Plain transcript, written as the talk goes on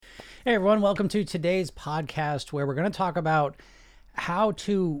Hey everyone, welcome to today's podcast where we're going to talk about how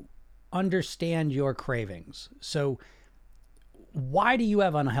to understand your cravings. So, why do you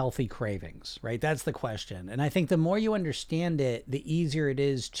have unhealthy cravings, right? That's the question. And I think the more you understand it, the easier it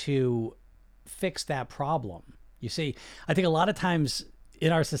is to fix that problem. You see, I think a lot of times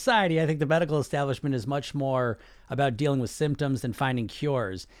in our society, I think the medical establishment is much more about dealing with symptoms than finding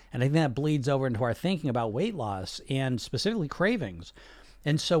cures. And I think that bleeds over into our thinking about weight loss and specifically cravings.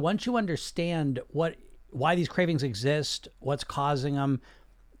 And so once you understand why these cravings exist, what's causing them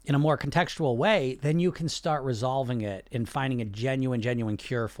in a more contextual way, then you can start resolving it and finding a genuine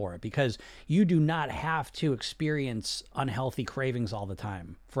cure for it, because you do not have to experience unhealthy cravings all the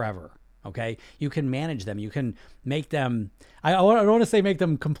time forever. Okay. You can manage them. You can make them, I don't want to say make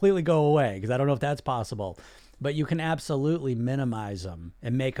them completely go away, because I don't know if that's possible, but you can absolutely minimize them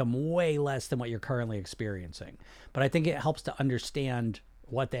and make them way less than what you're currently experiencing. But I think it helps to understand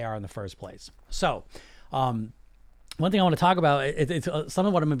what they are in the first place. So, one thing I want to talk about, it's some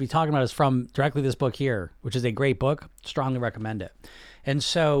of what I'm going to be talking about is from directly this book here, which is a great book. Strongly recommend it. And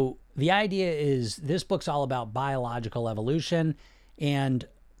so the idea is this book's all about biological evolution and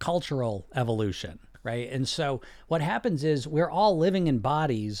cultural evolution, right? And so what happens is we're all living in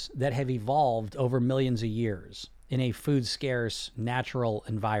bodies that have evolved over millions of years in a food scarce, natural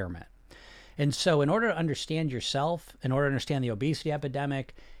environment. And so in order to understand yourself, in order to understand the obesity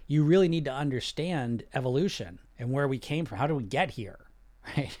epidemic, you really need to understand evolution and where we came from. How did we get here?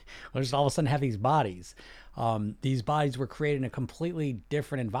 Right? We'll just all of a sudden have these bodies. These bodies were created in a completely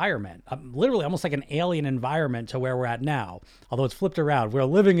different environment, literally almost like an alien environment to where we're at now. Although it's flipped around. We're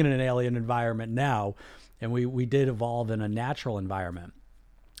living in an alien environment now, and we did evolve in a natural environment.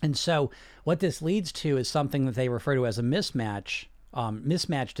 And so what this leads to is something that they refer to as a mismatched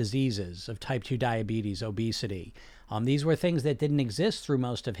diseases of type 2 diabetes, obesity. These were things that didn't exist through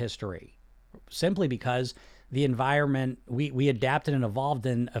most of history, simply because the environment, we adapted and evolved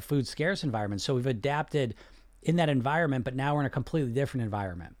in a food scarce environment. So we've adapted in that environment, but now we're in a completely different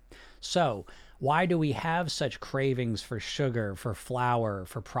environment. So why do we have such cravings for sugar, for flour,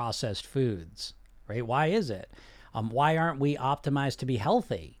 for processed foods, right? Why is it? Why aren't we optimized to be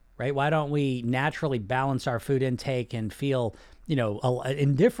healthy, right? Why don't we naturally balance our food intake and feel,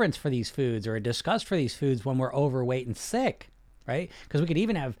 indifference for these foods or a disgust for these foods when we're overweight and sick, right? Because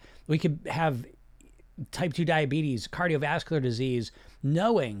we could have type 2 diabetes, cardiovascular disease,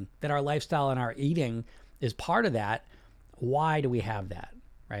 knowing that our lifestyle and our eating is part of that. Why do we have that,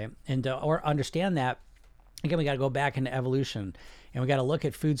 right? And or understand that, again, we got to go back into evolution and we got to look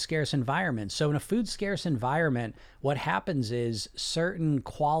at food scarce environments. So in a food scarce environment, what happens is certain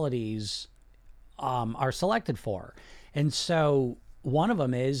qualities are selected for. And so one of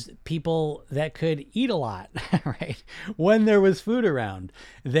them is people that could eat a lot, right? When there was food around,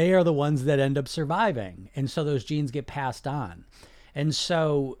 they are the ones that end up surviving. And so those genes get passed on. And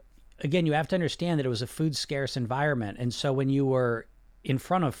so, again, you have to understand that it was a food scarce environment. And so when you were in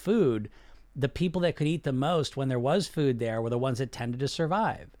front of food, the people that could eat the most when there was food there were the ones that tended to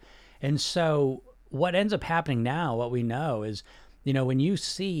survive. And so what ends up happening now, what we know is, when you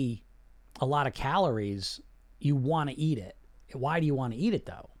see a lot of calories, you want to eat it. Why do you want to eat it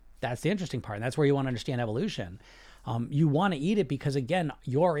though? That's the interesting part. And that's where you want to understand evolution. You want to eat it because, again,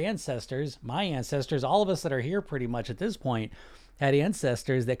 your ancestors, my ancestors, all of us that are here pretty much at this point had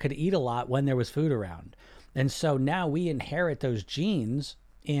ancestors that could eat a lot when there was food around. And so now we inherit those genes.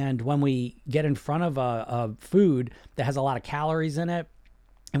 And when we get in front of a food that has a lot of calories in it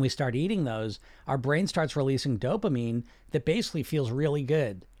and we start eating those, our brain starts releasing dopamine that basically feels really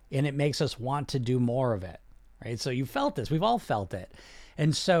good. And it makes us want to do more of it. Right. So you felt this. We've all felt it.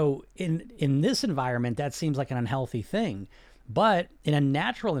 And so in this environment, that seems like an unhealthy thing. But in a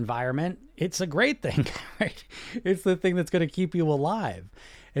natural environment, it's a great thing, right? It's the thing that's going to keep you alive.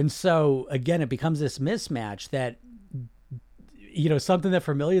 And so, again, it becomes this mismatch that, something that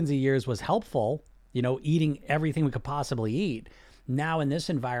for millions of years was helpful, eating everything we could possibly eat, now in this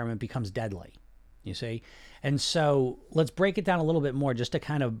environment becomes deadly, you see? And so let's break it down a little bit more just to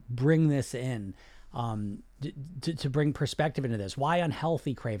kind of bring this in. To bring perspective into this. Why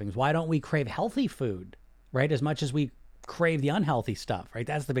unhealthy cravings? Why don't we crave healthy food, right? As much as we crave the unhealthy stuff, right?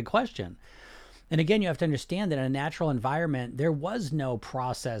 That's the big question. And again, you have to understand that in a natural environment, there was no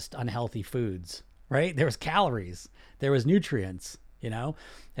processed unhealthy foods, right? There was calories, there was nutrients,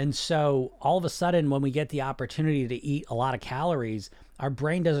 And so all of a sudden, when we get the opportunity to eat a lot of calories, our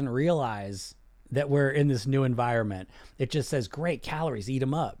brain doesn't realize that we're in this new environment. It just says, great, calories, eat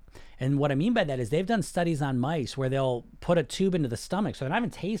them up. And what I mean by that is they've done studies on mice where they'll put a tube into the stomach, so they're not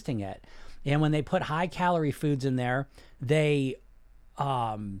even tasting it. And when they put high calorie foods in there, they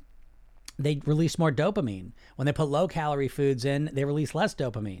they release more dopamine. When they put low calorie foods in, they release less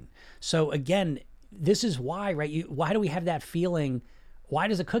dopamine. So again, this is why, right? Why do we have that feeling? Why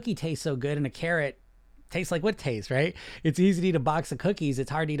does a cookie taste so good and a carrot tastes like what tastes, right? It's easy to eat a box of cookies.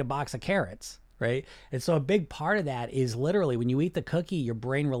 It's hard to eat a box of carrots, right? And so a big part of that is literally when you eat the cookie, your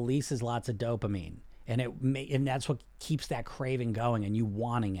brain releases lots of dopamine, and that's what keeps that craving going and you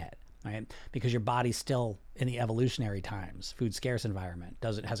wanting it, right? Because your body's still in the evolutionary times, food scarce environment,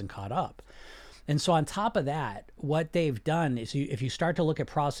 hasn't caught up. And so on top of that, what they've done is if you start to look at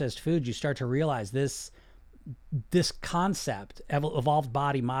processed foods, you start to realize this concept, evolved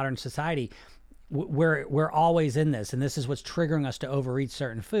body, modern society, we're always in this, and this is what's triggering us to overeat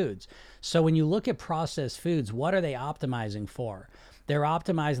certain foods. So when you look at processed foods, what are they optimizing for? They're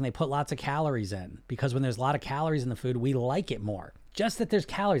optimizing, they put lots of calories in, because when there's a lot of calories in the food, we like it more. Just that there's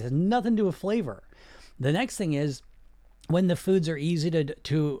calories, has nothing to do with flavor. The next thing is when the foods are easy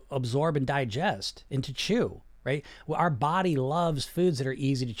to absorb and digest and to chew, right? Well, our body loves foods that are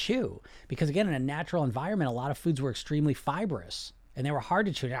easy to chew, because again, in a natural environment, a lot of foods were extremely fibrous and they were hard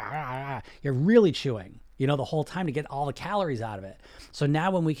to chew. You're really chewing, the whole time to get all the calories out of it. So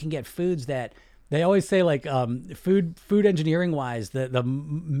now when we can get foods that they always say, like food engineering wise,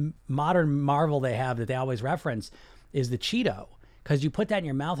 the modern marvel they have that they always reference is the Cheeto, because you put that in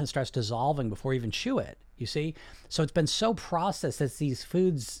your mouth and it starts dissolving before you even chew it, you see? So it's been so processed that these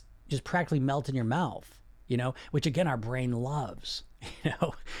foods just practically melt in your mouth, which again, our brain loves,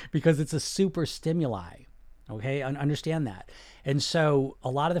 because it's a super stimuli. Okay, understand that. And so a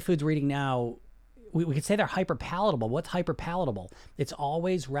lot of the foods we're eating now, we could say they're hyper palatable. What's hyper palatable? It's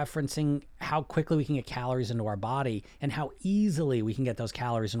always referencing how quickly we can get calories into our body and how easily we can get those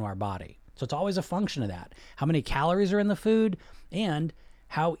calories into our body. So it's always a function of that. How many calories are in the food and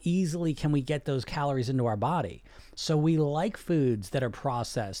how easily can we get those calories into our body? So we like foods that are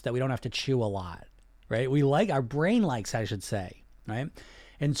processed, that we don't have to chew a lot, right? Our brain likes, I should say, right?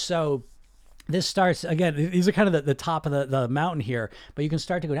 And so this starts, again, these are kind of the top of the mountain here, but you can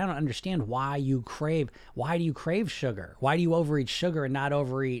start to go down and understand why do you crave sugar? Why do you overeat sugar and not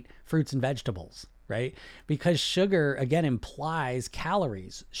overeat fruits and vegetables, right? Because sugar, again, implies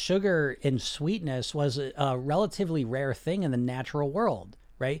calories. Sugar and sweetness was a relatively rare thing in the natural world,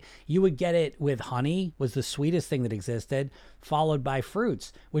 right? You would get it with honey, was the sweetest thing that existed, followed by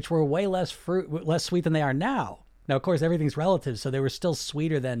fruits, which were way less sweet than they are now. Now, of course, everything's relative, so they were still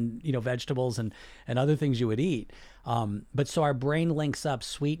sweeter than, vegetables and other things you would eat. But so our brain links up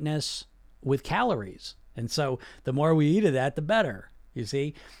sweetness with calories. And so the more we eat of that, the better, you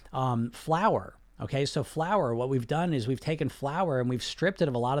see. Flour. Okay, so flour, what we've done is we've taken flour and we've stripped it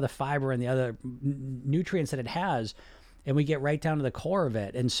of a lot of the fiber and the other nutrients that it has, and we get right down to the core of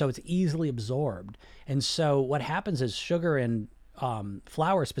it. And so it's easily absorbed. And so what happens is sugar and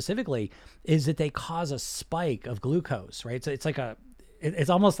flour specifically is that they cause a spike of glucose, right? So it's like it's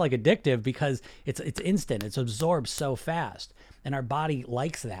almost like addictive because it's instant. It's absorbed so fast, and our body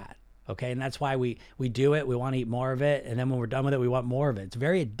likes that. Okay, and that's why we do it. We want to eat more of it, and then when we're done with it, we want more of it. It's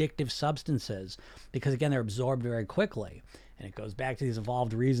very addictive substances because again, they're absorbed very quickly, and it goes back to these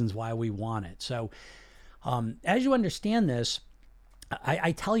evolved reasons why we want it. So, as you understand this,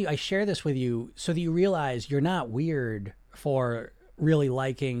 I tell you, I share this with you so that you realize you're not weird for really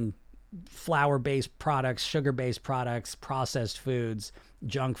liking flour-based products, sugar-based products, processed foods,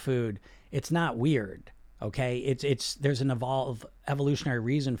 junk food. It's not weird, okay? There's an evolutionary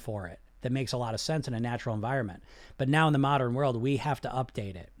reason for it that makes a lot of sense in a natural environment. But now in the modern world, we have to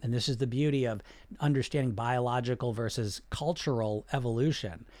update it. And this is the beauty of understanding biological versus cultural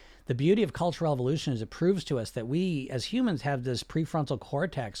evolution. The beauty of cultural evolution is it proves to us that we as humans have this prefrontal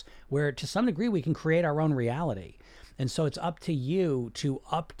cortex where to some degree we can create our own reality. And so it's up to you to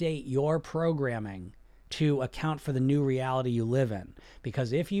update your programming to account for the new reality you live in.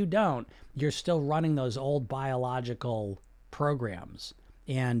 Because if you don't, you're still running those old biological programs.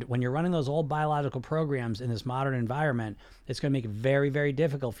 And when you're running those old biological programs in this modern environment, it's going to make it very, very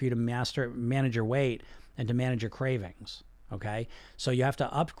difficult for you to manage your weight and to manage your cravings. Okay? So you have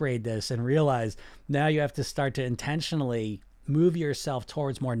to upgrade this and realize now you have to start to intentionally move yourself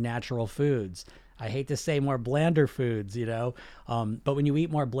towards more natural foods. I hate to say more blander foods, but when you eat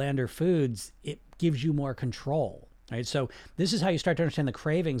more blander foods, it gives you more control, right? So this is how you start to understand the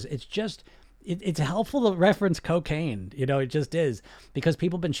cravings. It's just, it's helpful to reference cocaine, it just is, because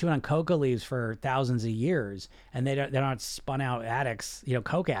people have been chewing on coca leaves for thousands of years, and they're not spun out addicts,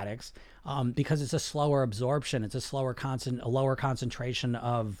 coke addicts, because it's a slower absorption. It's a lower concentration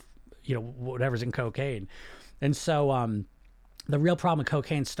of, whatever's in cocaine. And so, the real problem with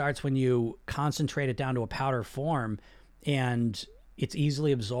cocaine starts when you concentrate it down to a powder form, and it's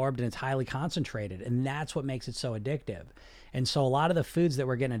easily absorbed and it's highly concentrated. And that's what makes it so addictive. And so a lot of the foods that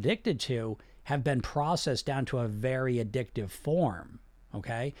we're getting addicted to have been processed down to a very addictive form.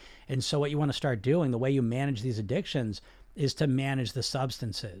 Okay. And so what you want to start doing, the way you manage these addictions, is to manage the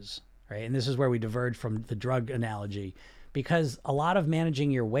substances, right? And this is where we diverge from the drug analogy, because a lot of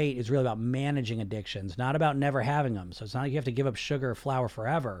managing your weight is really about managing addictions, not about never having them. So it's not like you have to give up sugar or flour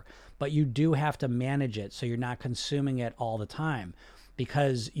forever, but you do have to manage it so you're not consuming it all the time,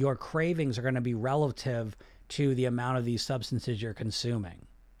 because your cravings are going to be relative to the amount of these substances you're consuming.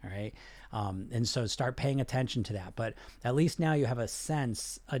 All right. And so start paying attention to that. But at least now you have a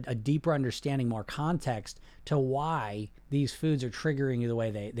sense, a deeper understanding, more context to why these foods are triggering you the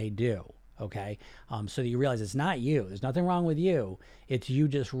way they do. Okay. So that you realize it's not you. There's nothing wrong with you. It's you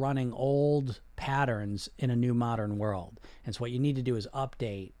just running old patterns in a new modern world. And so what you need to do is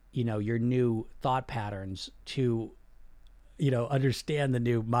update, your new thought patterns to, understand the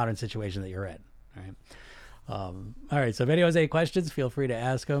new modern situation that you're in. All right. All right. So if anyone has any questions, feel free to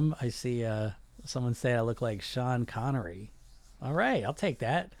ask them. I see someone say I look like Sean Connery. All right. I'll take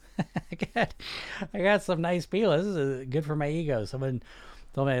that. I got some nice people. This is good for my ego. Someone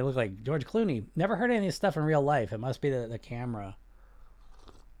told me I look like George Clooney. Never heard any of this stuff in real life. It must be the camera.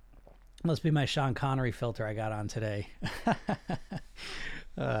 Must be my Sean Connery filter I got on today.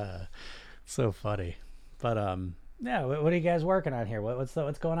 So funny. But yeah, what are you guys working on here?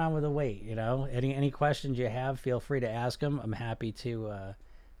 What's going on with the weight? Any questions you have, feel free to ask them. I'm happy to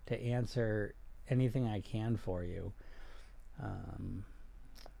answer anything I can for you.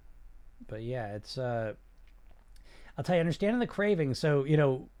 But yeah, it's I'll tell you, understanding the craving. So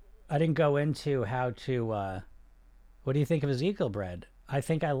I didn't go into how to. What do you think of Ezekiel bread? I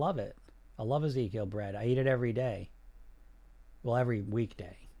think I love it. I love Ezekiel bread. I eat it every day. Well, every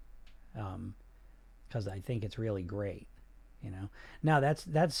weekday. Because I think it's really great, Now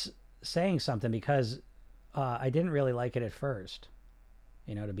that's saying something, because I didn't really like it at first,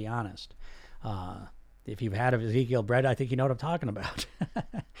 to be honest. If you've had Ezekiel bread, I think you know what I'm talking about.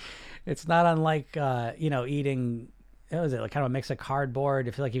 It's not unlike eating. What was it, like kind of a mix of cardboard?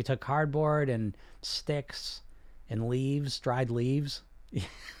 If you took cardboard and sticks and leaves, dried leaves,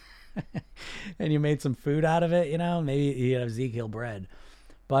 and you made some food out of it, maybe you had Ezekiel bread,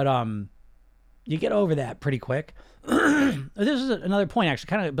 but you get over that pretty quick. This is another point, actually,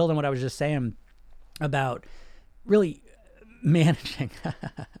 kind of building what I was just saying about really managing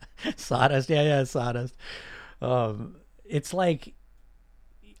sawdust. Yeah, sawdust. It's like,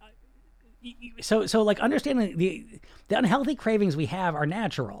 so like understanding the unhealthy cravings we have are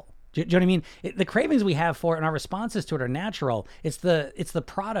natural. Do you know what I mean? The cravings we have for it and our responses to it are natural. It's the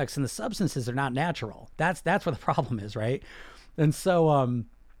products and the substances that are not natural. That's where the problem is, right? And so,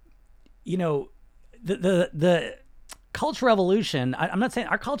 the culture evolution, I'm not saying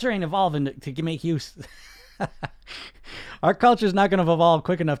our culture ain't evolving to make you, our culture is not going to evolve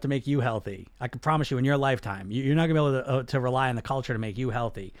quick enough to make you healthy. I can promise you in your lifetime, you're not going to be able to rely on the culture to make you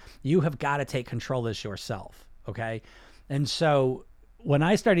healthy. You have got to take control of this yourself. Okay. And so when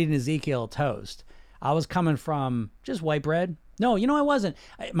I started eating Ezekiel toast, I was coming from just white bread. No, I wasn't.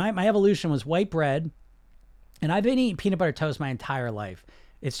 My evolution was white bread. And I've been eating peanut butter toast my entire life.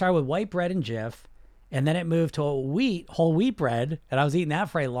 It started with white bread and Jif, and then it moved to whole wheat bread, and I was eating that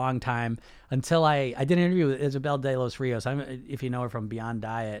for a long time until I did an interview with Isabel de los Rios, if you know her from Beyond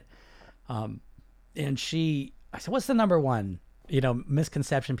Diet, and I said, what's the number one,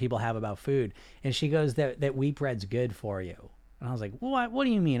 misconception people have about food? And she goes that wheat bread's good for you. And I was like, what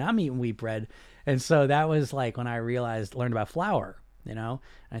do you mean? I'm eating wheat bread. And so that was like when I learned about flour, and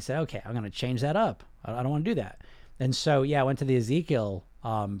I said, okay, I'm going to change that up. I don't want to do that. And so, yeah, I went to the Ezekiel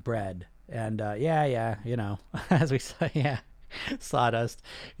bread, and as we say, sawdust.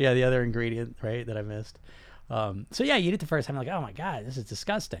 Yeah, the other ingredient, right, that I missed. So yeah, you eat it the first time, like, oh my God, this is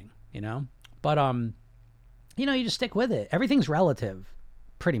disgusting, But you just stick with it. Everything's relative,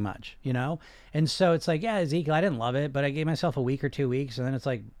 pretty much, And so it's like, yeah, Ezekiel, I didn't love it, but I gave myself a week or 2 weeks, and then it's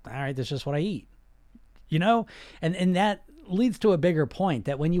like, all right, this is just what I eat, And that leads to a bigger point,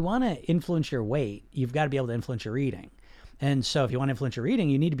 that when you want to influence your weight, you've got to be able to influence your eating. And so if you want to influence your eating,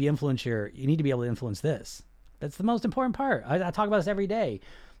 you need to be able to influence this. That's the most important part. I talk about this every day,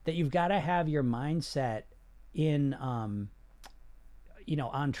 that you've got to have your mindset in, on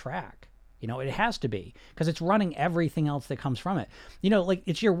track. It has to be, because it's running everything else that comes from it. Like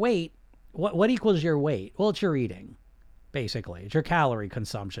it's your weight. What equals your weight? Well, it's your eating. Basically, it's your calorie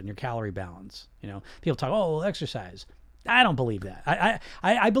consumption, your calorie balance. People talk, well, exercise. I don't believe that.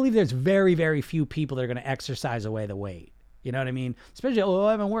 I believe there's very, very few people that are going to exercise away the weight. You know what I mean? Especially, I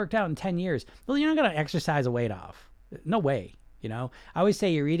haven't worked out in 10 years. Well, you're not going to exercise a weight off. No way. You know, I always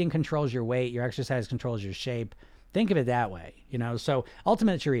say your eating controls your weight, your exercise controls your shape. Think of it that way, you know? So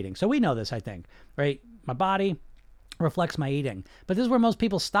ultimately it's your eating. So we know this, I think, right? My body reflects my eating, but this is where most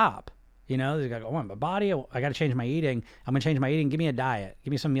people stop. You know, they go, oh, my body, I got to change my eating. I'm going to change my eating. Give me a diet.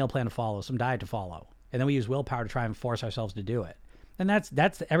 Give me some meal plan to follow, some diet to follow. And then we use willpower to try and force ourselves to do it. And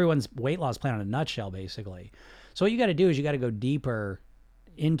that's everyone's weight loss plan in a nutshell, basically. So what you got to do is you got to go deeper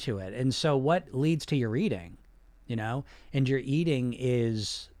into it. And so what leads to your eating, you know, and your eating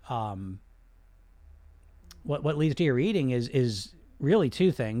is, what leads to your eating is really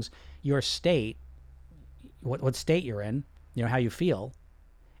two things: your state, what state you're in, you know, how you feel,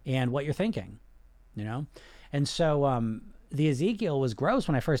 and what you're thinking, you know. And so the Ezekiel was gross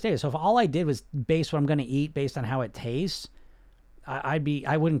when I first ate it. So if all I did was base what I'm going to eat based on how it tastes, I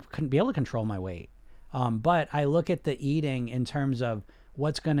couldn't be able to control my weight. But I look at the eating in terms of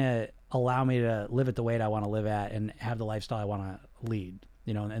what's going to allow me to live at the weight I want to live at and have the lifestyle I want to lead,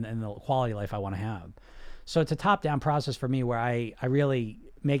 you know, and the quality of life I want to have. So it's a top-down process for me where I really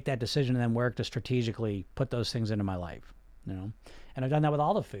make that decision and then work to strategically put those things into my life, you know. And I've done that with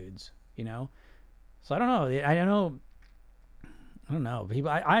all the foods, you know. So I don't know.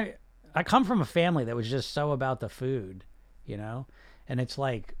 People, I come from a family that was just so about the food, you know. And it's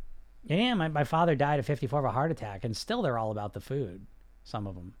like, yeah, my father died at 54 of a heart attack, and still they're all about the food, some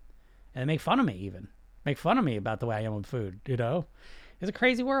of them. And they make fun of me even. Make fun of me about the way I am with food, you know. It's a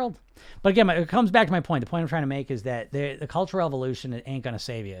crazy world. But again, it comes back to my point. The point I'm trying to make is that the cultural evolution ain't going to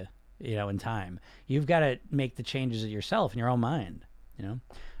save you, you know, in time. You've got to make the changes yourself in your own mind, you know.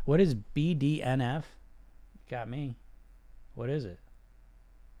 What is BDNF? Got me. What is it?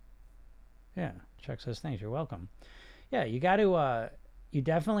 Yeah, Chuck says thanks. You're welcome. Yeah, you got to, you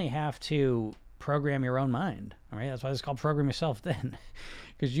definitely have to program your own mind. All right, that's why it's called program yourself then,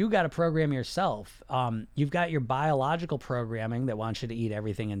 because you got to program yourself. You've got your biological programming that wants you to eat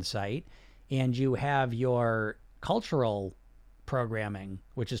everything in sight, and you have your cultural programming,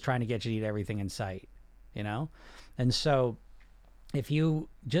 which is trying to get you to eat everything in sight, you know. And so if you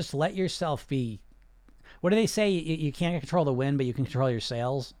just let yourself be, what do they say? You can't control the wind, but you can control your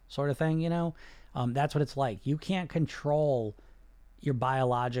sails, sort of thing, you know. That's what it's like. You can't control your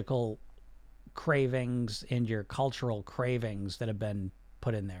biological cravings and your cultural cravings that have been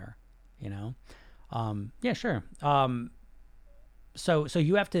put in there, you know. Yeah, sure. So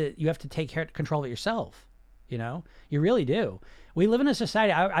you have to take control of it yourself, you know. You really do. We live in a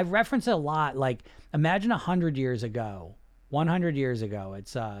society, I reference it a lot, like imagine 100 years ago,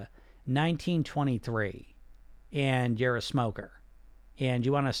 it's 1923, and you're a smoker and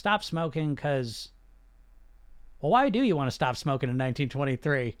you want to stop smoking because, well, why do you want to stop smoking in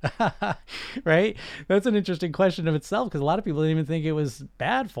 1923? Right? That's an interesting question of itself, because a lot of people didn't even think it was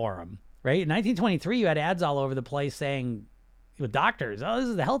bad for them, right? In 1923, you had ads all over the place saying, with doctors, oh, this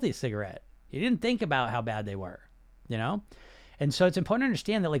is the healthiest cigarette. You didn't think about how bad they were, you know? And so it's important to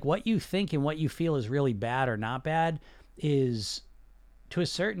understand that, like, what you think and what you feel is really bad or not bad is, to a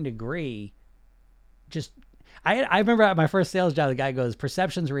certain degree, just, I remember at my first sales job, the guy goes,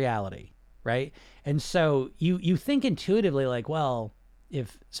 perception's reality, right? And so you think intuitively, like, well,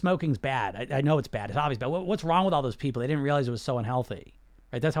 if smoking's bad, I know it's bad, it's obvious bad. What's wrong with all those people? They didn't realize it was so unhealthy,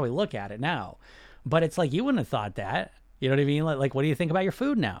 right? That's how we look at it now. But it's like, you wouldn't have thought that. You know what I mean? Like, what do you think about your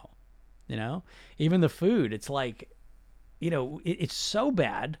food now? You know, even the food, it's like, you know, it's so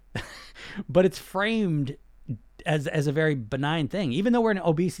bad, but it's framed as a very benign thing. Even though we're in an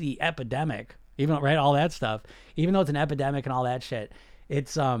obesity epidemic, even, right, all that stuff, even though it's an epidemic and all that shit,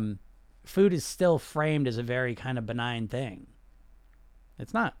 it's, food is still framed as a very kind of benign thing.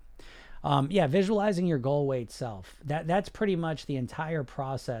 It's not. Yeah, visualizing your goal weight self. That's pretty much the entire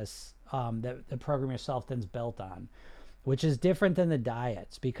process that the Program Yourself then's built on, which is different than the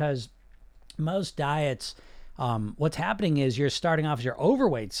diets, because most diets, what's happening is you're starting off as your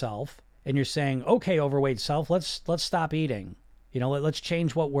overweight self, and you're saying, okay, overweight self, let's stop eating. You know, let's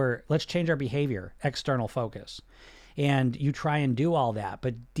change our behavior, external focus. And you try and do all that,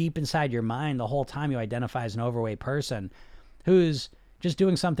 but deep inside your mind, the whole time you identify as an overweight person who's just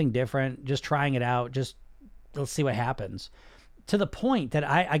doing something different, just trying it out, just let's see what happens. To the point that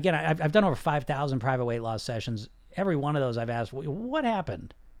I've done over 5,000 private weight loss sessions. Every one of those I've asked, what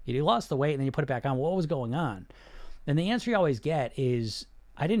happened? You lost the weight and then you put it back on. What was going on? And the answer you always get is,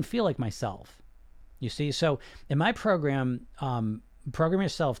 I didn't feel like myself. You see? So in my program, Program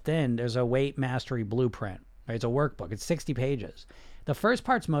Yourself Thin, there's a weight mastery blueprint. Right? It's a workbook. It's 60 pages. The first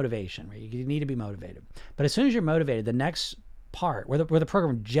part's motivation, right? You need to be motivated. But as soon as you're motivated, the next part, where the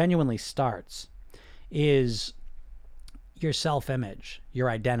program genuinely starts, is your self-image, your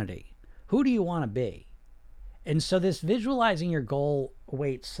identity. Who do you want to be? And so this visualizing your goal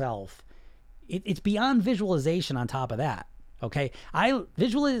weight self, it's beyond visualization on top of that. Okay.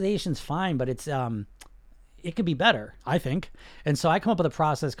 Visualization's fine, but it could be better, I think. And so I come up with a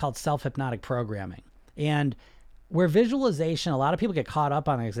process called self-hypnotic programming. And where visualization, a lot of people get caught up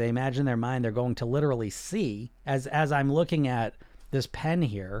on it because they imagine in their mind they're going to literally see, as I'm looking at this pen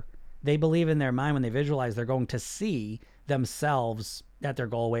here, they believe in their mind when they visualize they're going to see themselves at their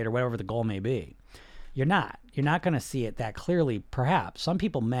goal weight or whatever the goal may be. You're not going to see it that clearly. Perhaps some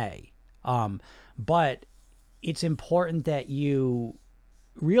people may, but it's important that you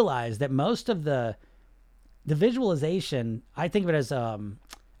realize that most of the visualization, I think of it as a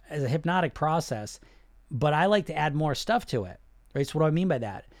hypnotic process, but I like to add more stuff to it, right? So what do I mean by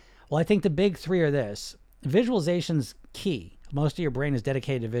that? Well, I think the big three are this. Visualization's key. Most of your brain is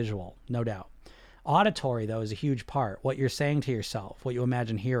dedicated to visual, no doubt. Auditory, though, is a huge part. What you're saying to yourself, what you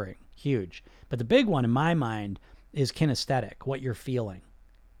imagine hearing, huge. But the big one in my mind is kinesthetic, what you're feeling.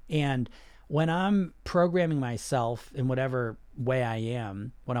 And when I'm programming myself in whatever way I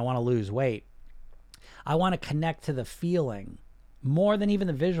am, when I want to lose weight, I want to connect to the feeling more than even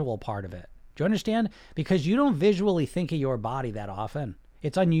the visual part of it. Do you understand? Because you don't visually think of your body that often.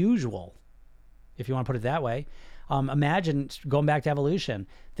 It's unusual, if you want to put it that way. Imagine going back to evolution.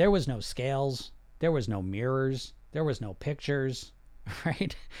 There was no scales. There was no mirrors. There was no pictures,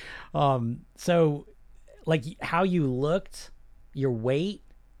 right? So like how you looked, your weight,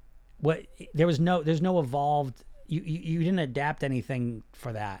 there's no evolved, you didn't adapt anything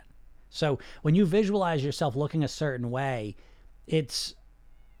for that. So when you visualize yourself looking a certain way, it's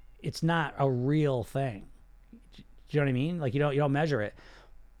not a real thing. Do you know what I mean? Like you don't measure it.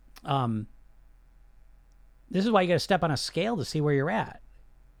 This is why you got to step on a scale to see where you're at,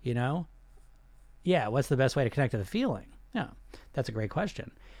 you know? Yeah. What's the best way to connect to the feeling? Yeah. That's a great question.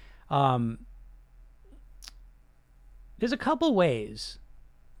 There's a couple ways.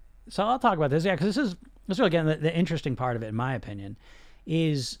 So I'll talk about this. Yeah. Cause this is again, the interesting part of it, in my opinion,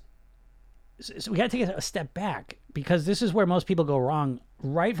 is, so we got to take a step back because this is where most people go wrong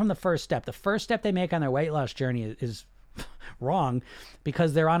right from the first step. The first step they make on their weight loss journey is wrong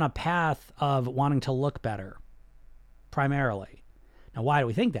because they're on a path of wanting to look better primarily. Now, why do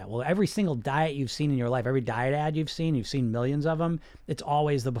we think that? Well, every single diet you've seen in your life, every diet ad you've seen millions of them, it's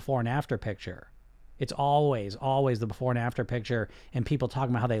always the before and after picture. It's always the before and after picture and people talking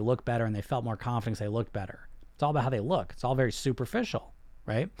about how they look better and they felt more confidence, they looked better. It's all about how they look. It's all very superficial,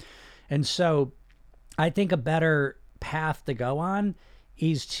 right? And so I think a better path to go on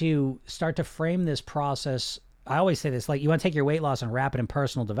is to start to frame this process. I always say this, like you want to take your weight loss and wrap it in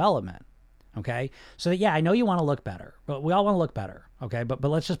personal development. Okay. So that, yeah, I know you want to look better, but we all want to look better. Okay. But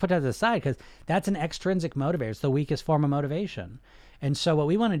let's just put that to the side because that's an extrinsic motivator. It's the weakest form of motivation. And so what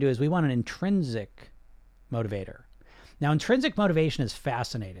we want to do is we want an intrinsic motivator. Now, intrinsic motivation is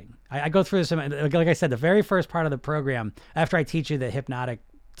fascinating. I go through this, like I said, the very first part of the program, after I teach you the hypnotic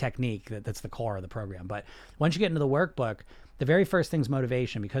technique, that's the core of the program. But once you get into the workbook, the very first thing's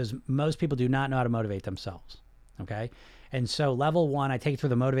motivation because most people do not know how to motivate themselves. Okay. And so level one, I take you through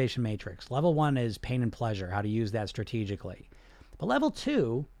the motivation matrix. Level one is pain and pleasure, how to use that strategically. But level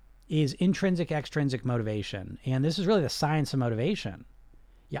two is intrinsic, extrinsic motivation. And this is really the science of motivation.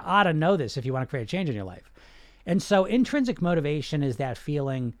 You ought to know this if you want to create a change in your life. And so intrinsic motivation is that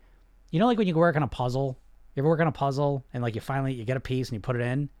feeling, you know, like when you work on a puzzle, you ever work on a puzzle and like you get a piece and you put it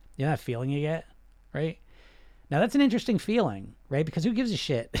in, you know that feeling you get, right? Now that's an interesting feeling, right? Because who gives a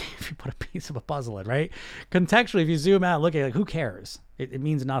shit if you put a piece of a puzzle in, right? Contextually, if you zoom out and look at it, like, who cares? It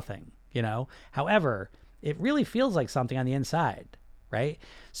means nothing, you know? However, it really feels like something on the inside, right?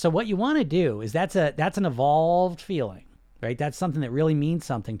 So what you want to do is that's an evolved feeling, right? That's something that really means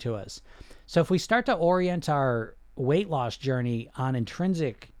something to us. So if we start to orient our weight loss journey on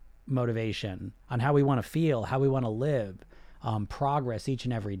intrinsic motivation, on how we want to feel, how we want to live, progress each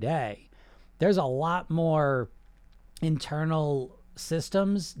and every day, there's a lot more internal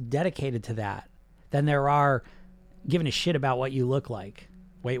systems dedicated to that than there are giving a shit about what you look like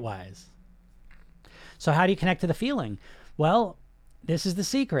weight-wise. So how do you connect to the feeling? Well, this is the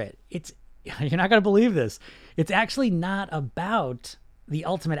secret. You're not going to believe this. It's actually not about the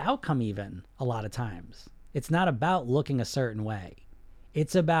ultimate outcome even a lot of times. It's not about looking a certain way.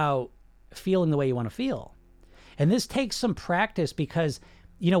 It's about feeling the way you want to feel. And this takes some practice because,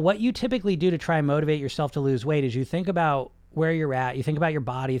 you know, what you typically do to try and motivate yourself to lose weight is you think about where you're at, you think about your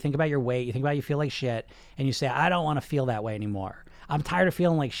body, you think about your weight, you think about you feel like shit, and you say, I don't want to feel that way anymore. I'm tired of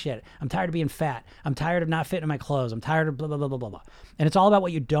feeling like shit. I'm tired of being fat. I'm tired of not fitting in my clothes. I'm tired of blah, blah, blah, blah, blah, blah. And it's all about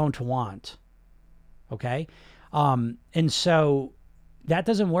what you don't want. Okay? And so that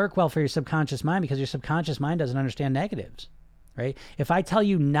doesn't work well for your subconscious mind because your subconscious mind doesn't understand negatives, right? If I tell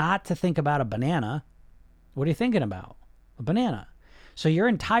you not to think about a banana, what are you thinking about? A banana. So your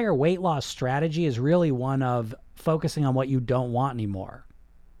entire weight loss strategy is really one of focusing on what you don't want anymore.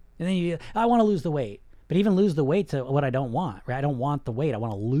 And then I want to lose the weight, but even lose the weight to what I don't want, right? I don't want the weight. I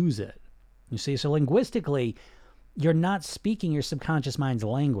want to lose it. You see, so linguistically, you're not speaking your subconscious mind's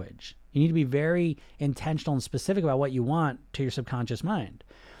language. You need to be very intentional and specific about what you want to your subconscious mind.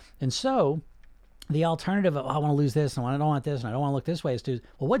 And so the alternative of, I want to lose this, and I don't want this, and I don't want to look this way is to,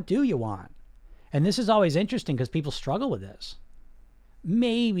 well, what do you want? And this is always interesting because people struggle with this.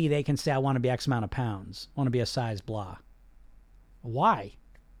 Maybe they can say, I want to be X amount of pounds. I want to be a size blah. Why?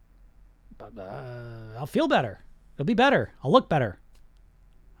 I'll feel better. It'll be better. I'll look better.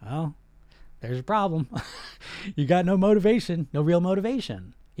 Well, there's a problem. You got no motivation, no real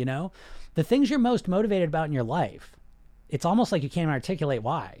motivation. You know, the things you're most motivated about in your life, it's almost like you can't articulate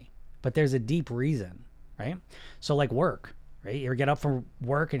why, but there's a deep reason, right? So like work, right? You ever get up from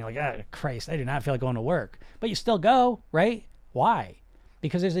work and you're like, oh, Christ, I do not feel like going to work, but you still go, right? Why?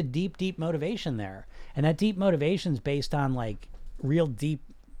 Because there's a deep, deep motivation there. And that deep motivation is based on like real deep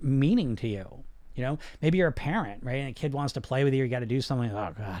meaning to you. You know, maybe you're a parent, right? And a kid wants to play with you. You got to do something.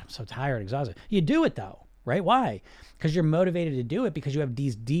 Oh God, I'm so tired, exhausted. You do it though, right? Why? Because you're motivated to do it because you have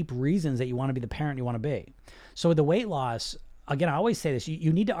these deep reasons that you want to be the parent you want to be. So with the weight loss, again, I always say this,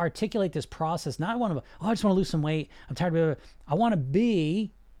 you need to articulate this process. Not I just want to lose some weight. I'm tired of it. I want to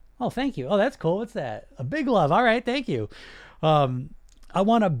be, oh, thank you. Oh, that's cool. What's that? A big love. All right. Thank you. I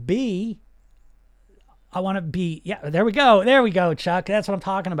want to be, yeah, there we go, Chuck. That's what I'm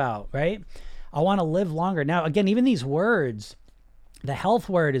talking about, right? I want to live longer. Now, again, even these words, the health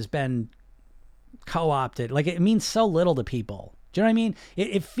word has been co-opted. Like it means so little to people. Do you know what I mean?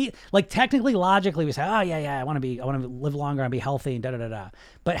 It feels like technically, logically, we say, oh yeah, I want to live longer and be healthy and da da da da.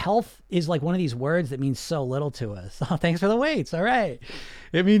 But health is like one of these words that means so little to us. Oh, thanks for the weights. All right.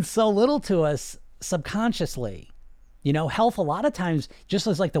 It means so little to us subconsciously. You know, health a lot of times, just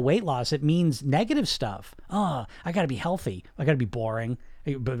as like the weight loss, it means negative stuff. Oh, I got to be healthy. I got to be boring.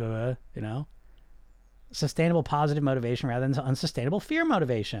 You know, sustainable positive motivation rather than unsustainable fear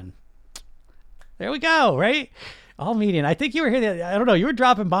motivation. There we go, right? All median. I think you were here. I don't know. You were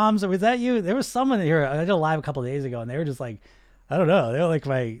dropping bombs. Was that you? There was someone here. I did a live a couple of days ago, and they were just like, I don't know. They were like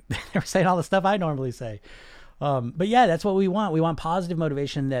they were saying all the stuff I normally say. But yeah, that's what we want. We want positive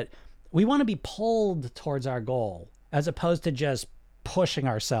motivation, that we want to be pulled towards our goal as opposed to just pushing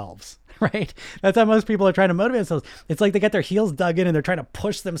ourselves, right? That's how most people are trying to motivate themselves. It's like they get their heels dug in and they're trying to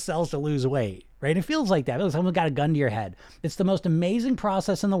push themselves to lose weight, right? It feels like that. It feels like someone got a gun to your head. It's the most amazing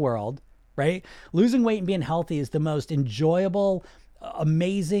process in the world, right? Losing weight and being healthy is the most enjoyable,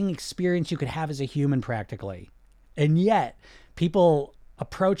 amazing experience you could have as a human practically. And yet people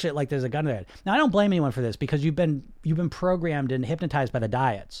approach it like there's a gun to their head. Now, I don't blame anyone for this because you've been programmed and hypnotized by the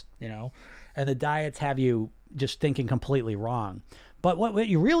diets, you know, and the diets have you just thinking completely wrong. But what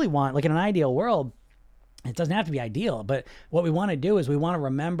you really want, like in an ideal world, it doesn't have to be ideal, but what we want to do is we want to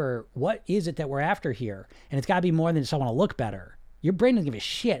remember what is it that we're after here. And it's got to be more than just I want to look better. Your brain doesn't give a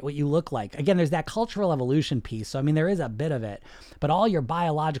shit what you look like. Again, there's that cultural evolution piece. So, I mean, there is a bit of it, but all your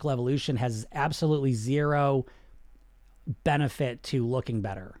biological evolution has absolutely zero benefit to looking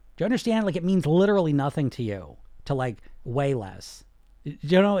better. Do you understand? Like it means literally nothing to you to like weigh less.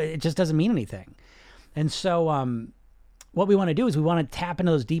 You know, it just doesn't mean anything. And so what we want to do is we want to tap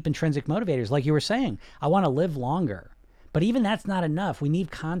into those deep intrinsic motivators. Like you were saying, I want to live longer. But even that's not enough. We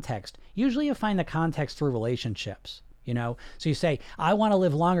need context. Usually you find the context through relationships, you know? So you say, I want to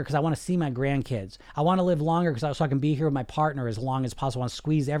live longer because I want to see my grandkids. I want to live longer because so I can be here with my partner as long as possible. I want to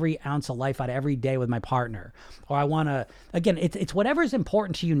squeeze every ounce of life out of every day with my partner. Or I want to, again, it's whatever is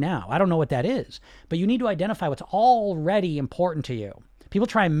important to you now. I don't know what that is. But you need to identify what's already important to you. People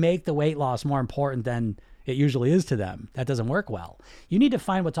try and make the weight loss more important than it usually is to them. That doesn't work well. You need to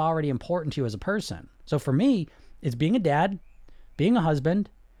find what's already important to you as a person. So for me, it's being a dad, being a husband,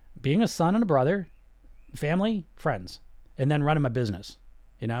 being a son and a brother, family, friends, and then running my business.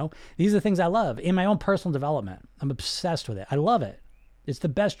 You know, these are the things I love in my own personal development. I'm obsessed with it. I love it. It's the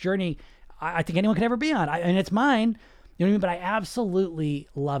best journey I think anyone could ever be on. And it's mine, you know what I mean? But I absolutely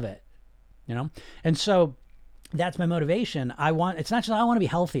love it, you know? And so that's my motivation. It's not just, I want to be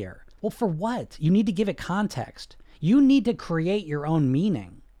healthier. Well, for what? You need to give it context. You need to create your own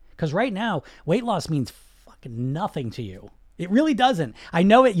meaning. Because right now, weight loss means fucking nothing to you. It really doesn't. I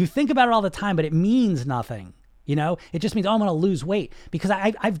know it. You think about it all the time, but it means nothing. You know, it just means, oh, I'm going to lose weight. Because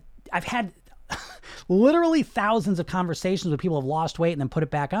I've had literally thousands of conversations with people who have lost weight and then put it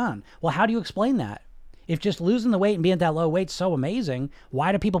back on. Well, how do you explain that? If just losing the weight and being at that low weight's so amazing,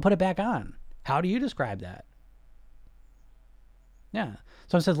 why do people put it back on? How do you describe that? Yeah.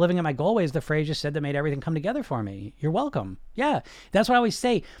 Someone says, living at my goal weight is the phrase you said that made everything come together for me. You're welcome. Yeah. That's what I always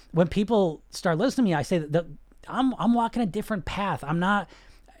say. When people start listening to me, I say that I'm walking a different path.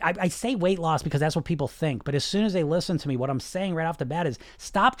 I say weight loss because that's what people think. But as soon as they listen to me, what I'm saying right off the bat is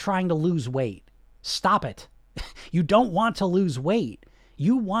stop trying to lose weight. Stop it. You don't want to lose weight.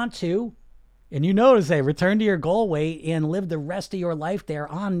 You want to, and you know to say, return to your goal weight and live the rest of your life there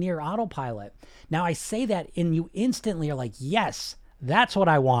on near autopilot. Now I say that and you instantly are like, yes, that's what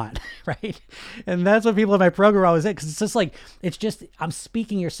I want, right? And that's what people in my program always say, because it's just, I'm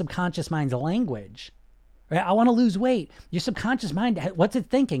speaking your subconscious mind's language. Right? I want to lose weight. Your subconscious mind, what's it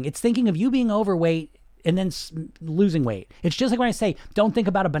thinking? It's thinking of you being overweight and then losing weight. It's just like when I say, don't think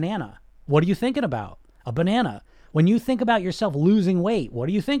about a banana. What are you thinking about? A banana. When you think about yourself losing weight, what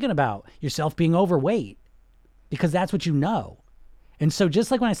are you thinking about? Yourself being overweight. Because that's what you know. And so just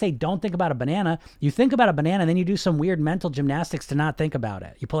like when I say, don't think about a banana, you think about a banana and then you do some weird mental gymnastics to not think about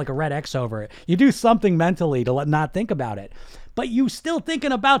it. You put like a red X over it. You do something mentally to not think about it. But you still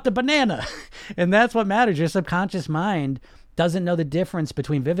thinking about the banana. And that's what matters. Your subconscious mind doesn't know the difference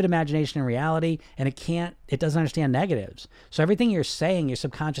between vivid imagination and reality, and it doesn't understand negatives. So everything you're saying, your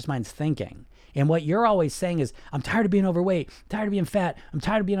subconscious mind's thinking. And what you're always saying is, I'm tired of being overweight, tired of being fat, I'm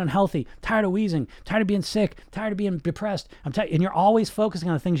tired of being unhealthy, tired of wheezing, tired of being sick, tired of being depressed. And you're always focusing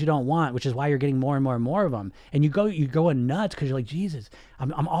on the things you don't want, which is why you're getting more and more and more of them. And you're going nuts because you're like, Jesus,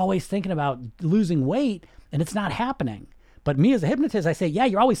 I'm always thinking about losing weight and it's not happening. But me as a hypnotist, I say, yeah,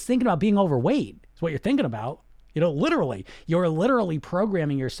 you're always thinking about being overweight. It's what you're thinking about. Literally, you're literally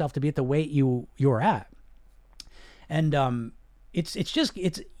programming yourself to be at the weight you're at. And it's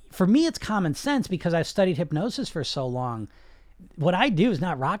for me, it's common sense because I've studied hypnosis for so long. What I do is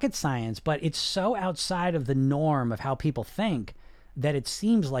not rocket science, but it's so outside of the norm of how people think that it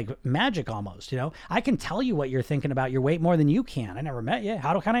seems like magic almost. I can tell you what you're thinking about your weight more than you can. I never met you.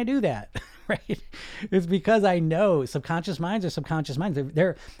 How can I do that? Right? It's because I know subconscious minds are subconscious minds.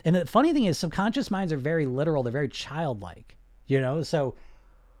 And the funny thing is subconscious minds are very literal. They're very childlike, so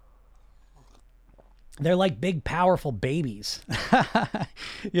they're like big, powerful babies.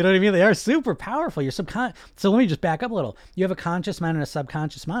 You know what I mean? They are super powerful. So let me just back up a little. You have a conscious mind and a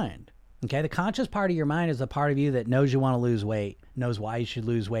subconscious mind. Okay. The conscious part of your mind is the part of you that knows you want to lose weight, knows why you should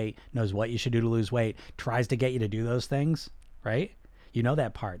lose weight, knows what you should do to lose weight, tries to get you to do those things, right? You know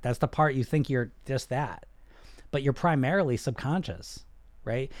that part. That's the part you think you're just that. But you're primarily subconscious,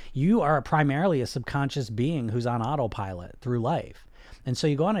 right? You are primarily a subconscious being who's on autopilot through life. And so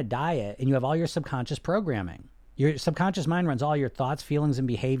you go on a diet and you have all your subconscious programming. Your subconscious mind runs all your thoughts, feelings, and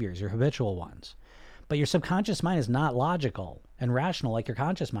behaviors, your habitual ones. But your subconscious mind is not logical and rational like your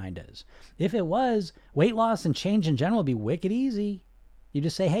conscious mind is. If it was, weight loss and change in general would be wicked easy. You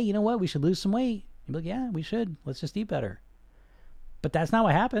just say, hey, you know what? We should lose some weight. You'd be like, yeah, we should. Let's just eat better. But that's not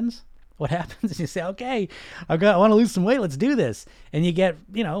what happens. What happens is you say, okay, I want to lose some weight. Let's do this. And you get,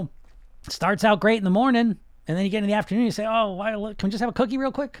 starts out great in the morning. And then you get in the afternoon, you say, oh, can we just have a cookie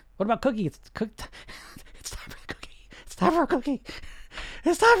real quick? What about cookie? It's cooked. It's time for a cookie. It's time for a cookie.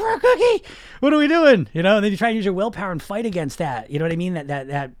 It's time for a cookie. What are we doing? And then you try and use your willpower and fight against that. You know what I mean?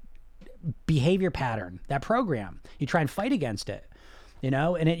 That behavior pattern, that program. You try and fight against it,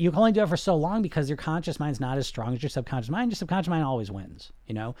 and you can only do it for so long because your conscious mind's not as strong as your subconscious mind. Your subconscious mind always wins,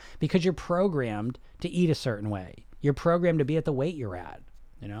 because you're programmed to eat a certain way. You're programmed to be at the weight you're at,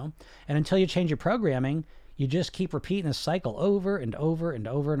 and until you change your programming, you just keep repeating this cycle over and over and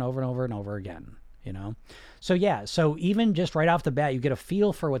over and over and over and over again, So even just right off the bat, you get a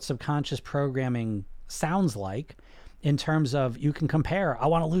feel for what subconscious programming sounds like in terms of you can compare, I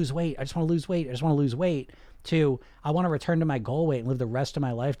want to lose weight. I just want to lose weight. I just want to lose weight to I want to return to my goal weight and live the rest of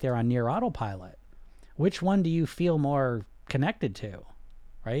my life there on near autopilot. Which one do you feel more connected to,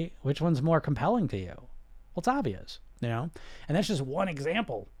 right? Which one's more compelling to you? Well, it's obvious, and that's just one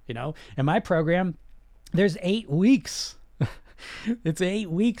example, in my program, there's 8 weeks. It's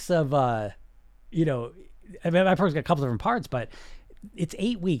 8 weeks of, my program's got a couple different parts, but it's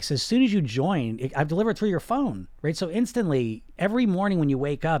 8 weeks. As soon as you join, I've delivered through your phone, right? So instantly, every morning when you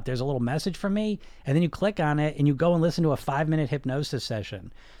wake up, there's a little message from me, and then you click on it and you go and listen to a 5-minute hypnosis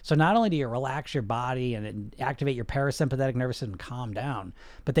session. So not only do you relax your body and activate your parasympathetic nervous system, calm down,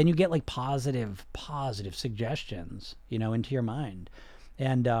 but then you get like positive suggestions, into your mind.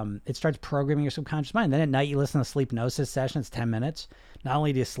 And it starts programming your subconscious mind. Then at night, you listen to a sleep hypnosis session. It's 10 minutes. Not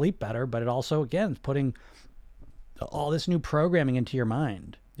only do you sleep better, but it also, again, is putting all this new programming into your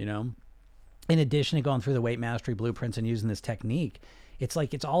mind, In addition to going through the weight mastery blueprints and using this technique, It's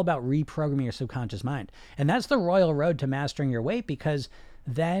like, it's all about reprogramming your subconscious mind. And that's the royal road to mastering your weight, because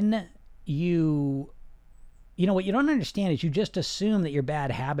then you know, what you don't understand is you just assume that your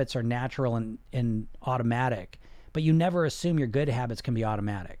bad habits are natural and automatic, but you never assume your good habits can be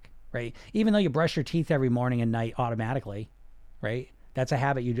automatic, right? Even though you brush your teeth every morning and night automatically, right? That's a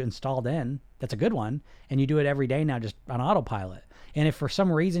habit you installed in. That's a good one. And you do it every day now, just on autopilot. And if for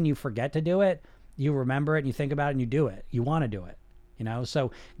some reason you forget to do it, you remember it and you think about it and you do it. You want to do it, you know?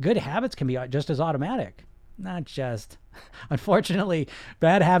 So good habits can be just as automatic. Not just, unfortunately,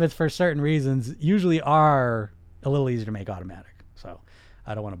 bad habits for certain reasons usually are a little easier to make automatic. So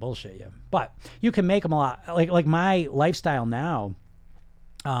I don't want to bullshit you, but you can make them a lot. Like my lifestyle now,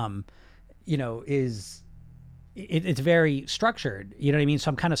 you know, it's very structured. You know what I mean? So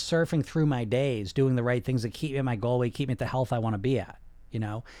I'm kind of surfing through my days, doing the right things that keep me at my goal weight, keep me at the health I want to be at, you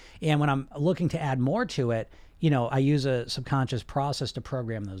know? And when I'm looking to add more to it, you know, I use a subconscious process to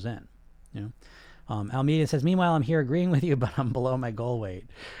program those in, you know? Almeida says, meanwhile, I'm here agreeing with you, but I'm below my goal weight.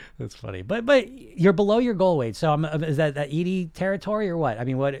 That's funny. But you're below your goal weight. So is that ED territory or what? I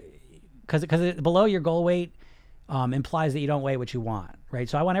mean, what, because below your goal weight implies that you don't weigh what you want, right?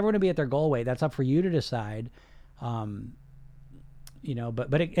 So I want everyone to be at their goal weight. That's up for you to decide. You know,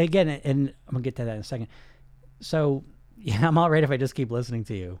 but again, and I'm gonna get to that in a second. So yeah, I'm all right if I just keep listening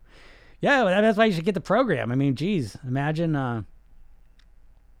to you. Yeah, that's why you should get the program. I mean, geez, imagine,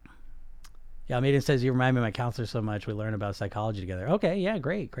 yeah, Maiden says, you remind me of my counselor so much. We learn about psychology together. Okay, yeah,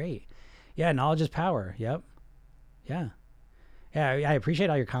 great. Yeah, knowledge is power. Yep. Yeah, I appreciate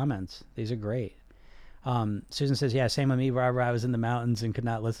all your comments. These are great. Susan says, yeah, same with me, Barbara. I was in the mountains and could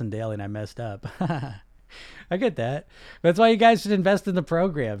not listen daily and I messed up. I get that. That's why you guys should invest in the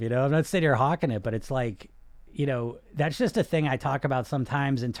program. You know, I'm not sitting here hawking it, but it's like, you know, that's just a thing I talk about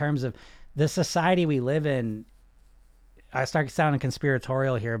sometimes in terms of the society we live in. I start sounding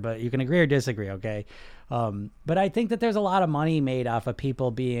conspiratorial here, but you can agree or disagree, okay? But I think that there's a lot of money made off of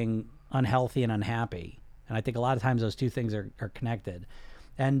people being unhealthy and unhappy. And I think a lot of times those two things are connected.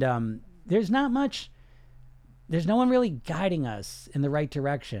 And there's no one really guiding us in the right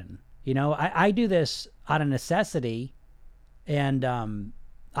direction. You know, I do this out of necessity and out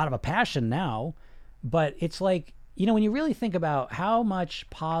of a passion now, but it's like, you know, when you really think about how much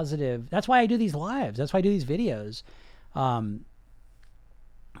positive, that's why I do these lives. That's why I do these videos.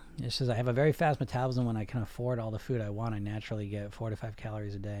 It says, I have a very fast metabolism. When I can afford all the food I want, I naturally get 4 to 5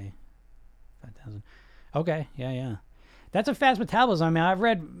 calories a day. 5,000. Okay. Yeah. That's a fast metabolism. I mean, I've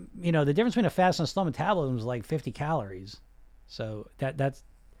read, you know, the difference between a fast and a slow metabolism is like 50 calories. So that's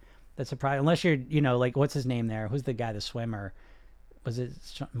a problem. Unless you're, you know, like, what's his name there? Who's the guy, the swimmer? Was it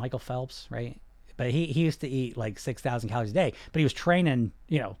Michael Phelps, right? But he used to eat like 6,000 calories a day, but he was training,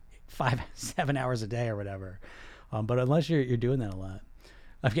 you know, 5-7 hours a day or whatever. But unless you're doing that a lot,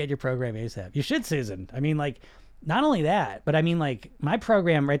 I've got your program ASAP. You should, Susan. I mean, like, not only that, but I mean, like, my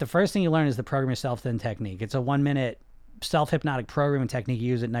program, right? The first thing you learn is the program yourself then technique. It's a 1-minute self-hypnotic programming technique you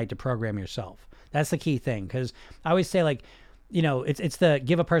use at night to program yourself. That's the key thing. Because I always say, like, you know, it's the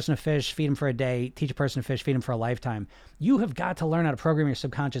give a person a fish, feed them for a day, teach a person a fish, feed them for a lifetime. You have got to learn how to program your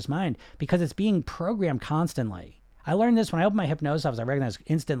subconscious mind because it's being programmed constantly. I learned this when I opened my hypnosis office. I recognized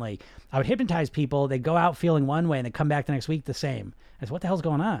instantly. I would hypnotize people. They'd go out feeling one way and they'd come back the next week the same. I said, what the hell's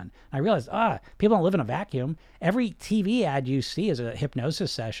going on? And I realized, people don't live in a vacuum. Every TV ad you see is a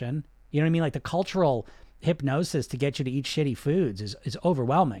hypnosis session. You know what I mean? Like the cultural hypnosis to get you to eat shitty foods is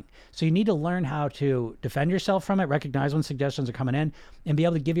overwhelming. So you need to learn how to defend yourself from it, recognize when suggestions are coming in, and be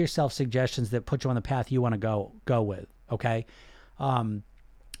able to give yourself suggestions that put you on the path you want to go with, okay? The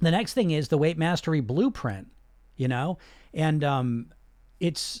next thing is the Weight Mastery Blueprint. You know, and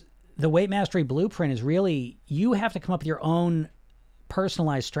it's the Weight Mastery Blueprint is really, you have to come up with your own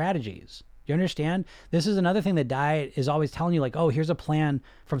personalized strategies. You understand? This is another thing that diet is always telling you, like, oh, here's a plan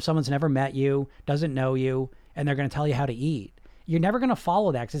from someone that's never met you, doesn't know you, and they're going to tell you how to eat. You're never going to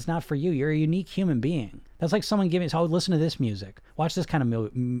follow that because it's not for you. You're a unique human being. That's like someone giving, oh, listen to this music, watch this kind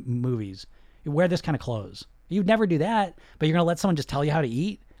of movies, wear this kind of clothes. You'd never do that, but you're going to let someone just tell you how to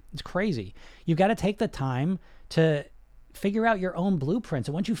eat? It's crazy. You've got to take the time to figure out your own blueprints.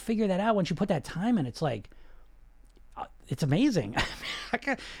 And once you figure that out, once you put that time in, it's like, it's amazing.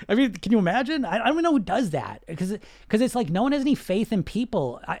 I mean, can you imagine? I don't even know who does that because it's like no one has any faith in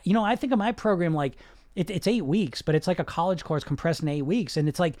people. I think of my program like it's 8 weeks, but it's like a college course compressed in 8 weeks. And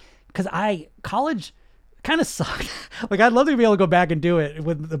it's like, because college kind of sucked. Like I'd love to be able to go back and do it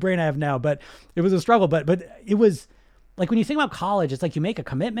with the brain I have now, but it was a struggle. But it was like, when you think about college, it's like you make a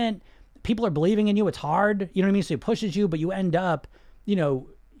commitment, people are believing in you. It's hard. You know what I mean? So it pushes you, but you end up, you know,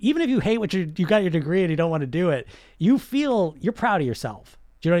 even if you hate what you got your degree and you don't want to do it, you're proud of yourself.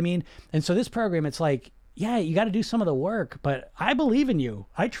 Do you know what I mean? And so this program, it's like, yeah, you got to do some of the work, but I believe in you.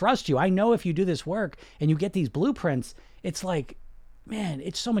 I trust you. I know if you do this work and you get these blueprints, it's like, man,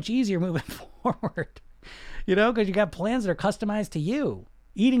 it's so much easier moving forward, because you got plans that are customized to you.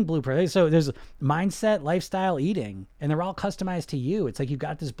 Eating blueprint. So there's mindset, lifestyle, eating, and they're all customized to you. It's like you've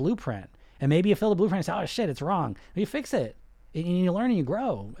got this blueprint, and maybe you fill the blueprint and say, oh shit, it's wrong. You fix it, and you learn and you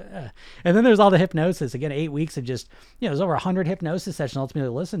grow. And then there's all the hypnosis. Again, 8 weeks of just, there's over 100 hypnosis sessions ultimately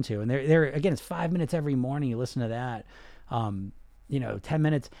to listen to. And they're again, it's 5 minutes every morning. You listen to that. 10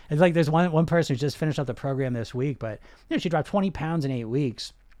 minutes. It's like there's one person who's just finished up the program this week, but she dropped 20 pounds in 8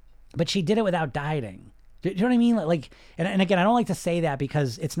 weeks, but she did it without dieting. Do you know what I mean? Like, and again, I don't like to say that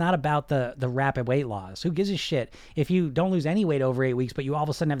because it's not about the rapid weight loss. Who gives a shit if you don't lose any weight over 8 weeks, but you all of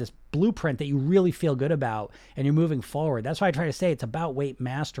a sudden have this blueprint that you really feel good about and you're moving forward? That's why I try to say it's about weight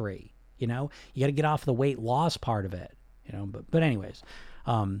mastery. You got to get off the weight loss part of it. But anyways,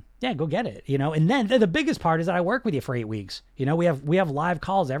 go get it. And then the biggest part is that I work with you for 8 weeks. We have live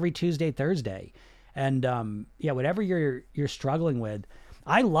calls every Tuesday, Thursday, and whatever you're struggling with.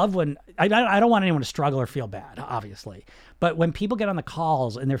 I love when I don't want anyone to struggle or feel bad, obviously, but when people get on the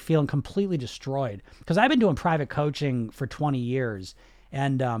calls and they're feeling completely destroyed, because I've been doing private coaching for 20 years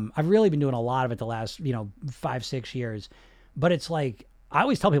and I've really been doing a lot of it the last 5-6 years, but it's like I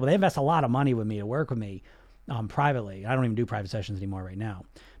always tell people they invest a lot of money with me to work with me privately. I don't even do private sessions anymore right now,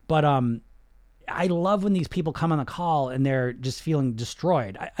 but I love when these people come on the call and they're just feeling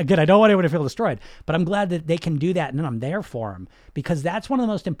destroyed. I don't want anyone to feel destroyed, but I'm glad that they can do that, and then I'm there for them, because that's one of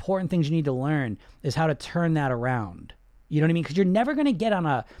the most important things you need to learn is how to turn that around. You know what I mean? Because you're never going to get on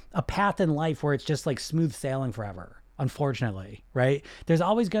a path in life where it's just like smooth sailing forever, unfortunately, right? There's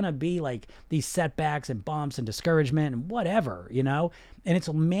always going to be like these setbacks and bumps and discouragement and whatever, and it's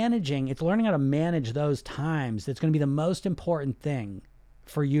learning how to manage those times that's going to be the most important thing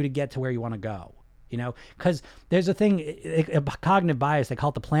for you to get to where you want to go. Because there's a thing, a cognitive bias, they call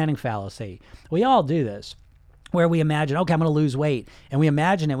it the planning fallacy. We all do this, where we imagine, okay, I'm going to lose weight. And we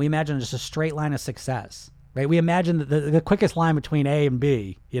imagine just a straight line of success, right? We imagine the quickest line between A and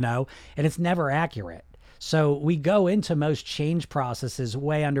B, and it's never accurate. So we go into most change processes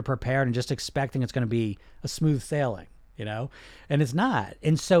way underprepared and just expecting it's going to be a smooth sailing, and it's not.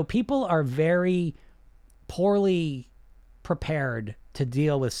 And so people are very poorly prepared to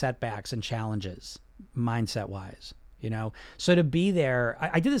deal with setbacks and challenges mindset wise, so to be there,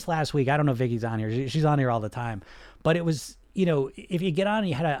 I did this last week. I don't know if Vicky's on here. She's on here all the time, but it was, if you get on and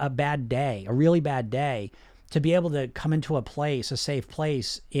you had a bad day, a really bad day, to be able to come into a safe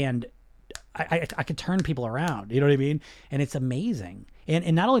place, and I could turn people around, you know what I mean? And it's amazing.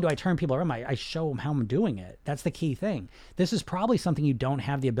 And not only do I turn people around, I show them how I'm doing it. That's the key thing. This is probably something you don't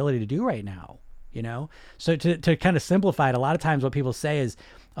have the ability to do right now. So to kind of simplify it, a lot of times what people say is,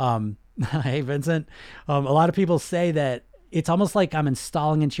 hey, Vincent, a lot of people say that it's almost like I'm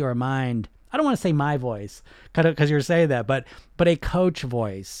installing into your mind. I don't want to say my voice because you're saying that, but a coach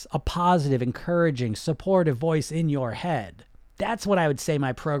voice, a positive, encouraging, supportive voice in your head. That's what I would say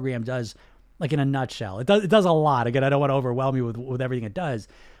my program does, like in a nutshell. It does a lot. Again, I don't want to overwhelm you with everything it does.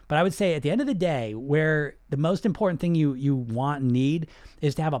 But I would say at the end of the day, where the most important thing you want and need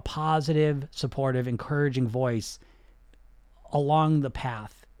is to have a positive, supportive, encouraging voice along the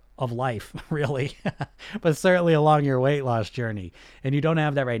path of life, really, but certainly along your weight loss journey. And you don't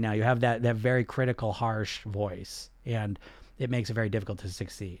have that right now. You have that very critical, harsh voice, and it makes it very difficult to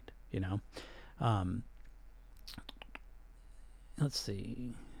succeed, Let's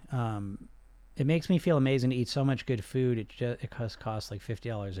see. It makes me feel amazing to eat so much good food. It costs like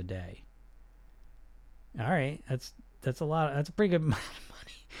 $50 a day. All right, that's a lot. That's a pretty good amount of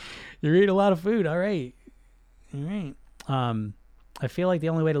money. You're eating a lot of food. All right. I feel like the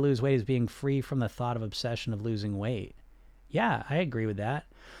only way to lose weight is being free from the thought of obsession of losing weight. Yeah, I agree with that.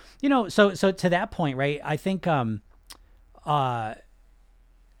 So to that point, right? I think well,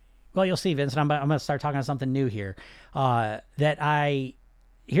 you'll see, Vincent. I'm going to start talking about something new here.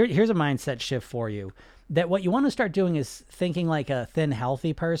 Here's a mindset shift for you. That what you want to start doing is thinking like a thin,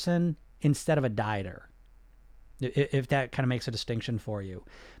 healthy person instead of a dieter. If that kind of makes a distinction for you.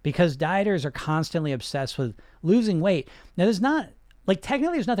 Because dieters are constantly obsessed with losing weight. Now,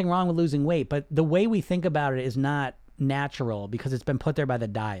 technically there's nothing wrong with losing weight, but the way we think about it is not natural because it's been put there by the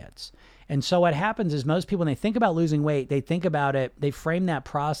diets. And so what happens is most people, when they think about losing weight, they think about it, they frame that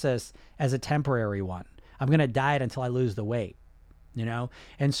process as a temporary one. I'm going to diet until I lose the weight,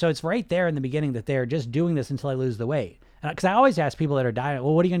 And so it's right there in the beginning that they're just doing this until I lose the weight. Because I always ask people that are dieting,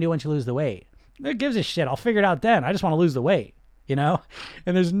 well, what are you going to do once you lose the weight? It gives a shit. I'll figure it out then. I just want to lose the weight. you know,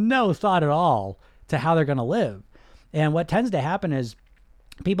 and there's no thought at all to how they're going to live. And what tends to happen is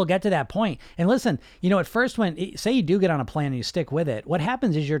people get to that point. And listen, at first when, say you do get on a plan and you stick with it, what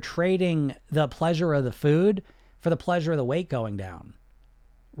happens is you're trading the pleasure of the food for the pleasure of the weight going down,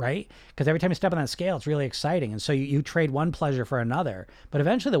 right? Because every time you step on that scale, it's really exciting. And so you trade one pleasure for another, but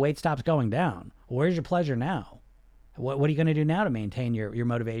eventually the weight stops going down. Where's your pleasure now? What are you going to do now to maintain your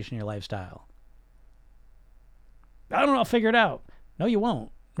motivation, your lifestyle? I don't know. I'll figure it out. No, you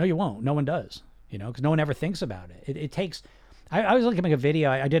won't. No, you won't. No one does, because no one ever thinks about it. It takes, I was looking to make a video.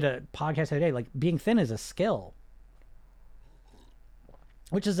 I did a podcast the other day, like being thin is a skill,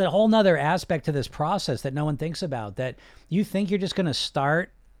 which is a whole nother aspect to this process that no one thinks about, that you think you're just going to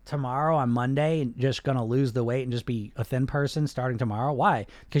start tomorrow on Monday and just going to lose the weight and just be a thin person starting tomorrow. Why?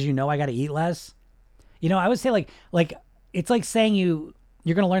 Because I got to eat less. I would say like it's like saying you're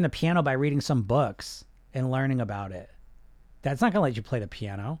going to learn the piano by reading some books and learning about it. That's not going to let you play the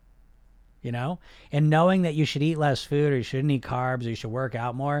piano, and knowing that you should eat less food or you shouldn't eat carbs or you should work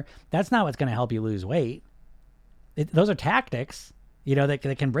out more. That's not what's going to help you lose weight. Those are tactics,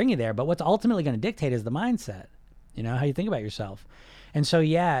 that can bring you there. But what's ultimately going to dictate is the mindset, how you think about yourself. And so,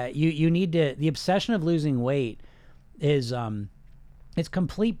 yeah, you need to, the obsession of losing weight is, it's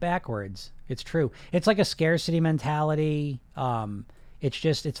complete backwards. It's true. It's like a scarcity mentality.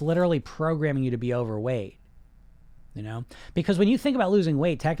 It's literally programming you to be overweight, because when you think about losing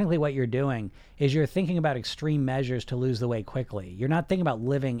weight, technically what you're doing is you're thinking about extreme measures to lose the weight quickly. You're not thinking about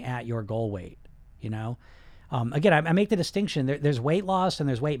living at your goal weight, Again, I make the distinction. There's weight loss and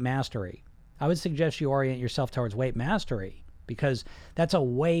there's weight mastery. I would suggest you orient yourself towards weight mastery because that's a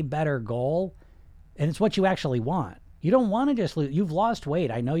way better goal and it's what you actually want. You don't want to just lose. You've lost weight.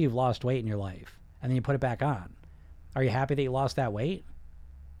 I know you've lost weight in your life. And then you put it back on. Are you happy that you lost that weight?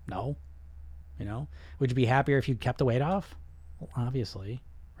 No. Would you be happier if you kept the weight off? Well, obviously,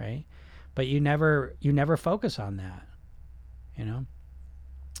 right? But you never focus on that,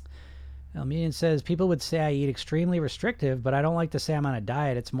 Almedian says, people would say I eat extremely restrictive, but I don't like to say I'm on a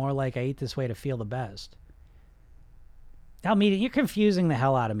diet. It's more like I eat this way to feel the best. Almeida, you're confusing the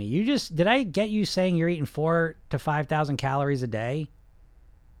hell out of me. Did I get you saying you're eating 4,000 to 5,000 calories a day?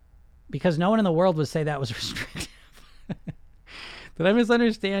 Because no one in the world would say that was restrictive. Did I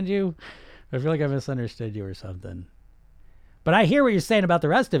misunderstand you? I feel like I misunderstood you or something. But I hear what you're saying about the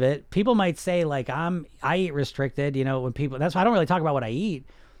rest of it. People might say like I eat restricted, when people, that's why I don't really talk about what I eat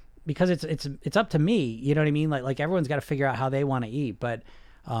because it's up to me. You know what I mean? Like everyone's got to figure out how they want to eat, but,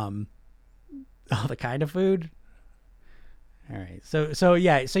 the kind of food. All right. So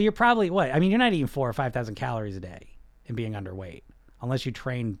yeah. So you're probably what? I mean, you're not eating 4,000 or 5,000 calories a day and being underweight unless you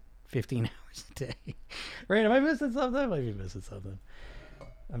train 15 hours a day. Right? Am I missing something? I might be missing something.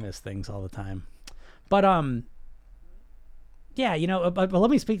 I miss things all the time. But yeah. But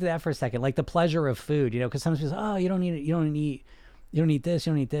let me speak to that for a second. Like the pleasure of food. Because sometimes people say, oh, you don't eat this,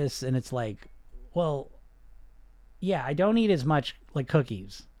 you don't eat this, and it's like, well, yeah, I don't eat as much like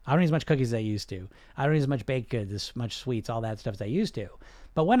cookies. I don't eat as much cookies as I used to. I don't eat as much baked goods, as much sweets, all that stuff as I used to.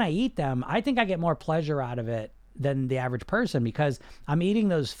 But when I eat them, I think I get more pleasure out of it than the average person because I'm eating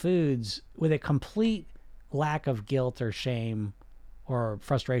those foods with a complete lack of guilt or shame or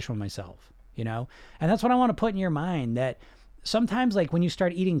frustration with myself, And that's what I want to put in your mind, that sometimes like when you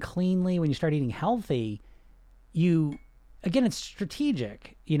start eating cleanly, when you start eating healthy, again, it's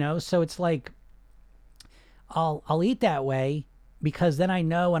strategic, So it's like I'll eat that way because then I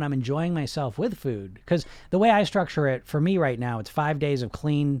know when I'm enjoying myself with food. Because the way I structure it for me right now, it's 5 days of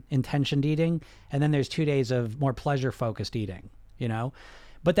clean, intentioned eating, and then there's 2 days of more pleasure-focused eating,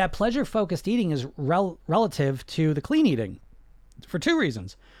 But that pleasure-focused eating is relative to the clean eating for 2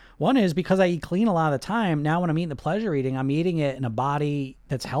 reasons. One is because I eat clean a lot of the time. Now when I'm eating the pleasure eating, I'm eating it in a body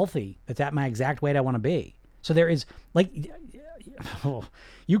that's healthy, that's at my exact weight I want to be. So there is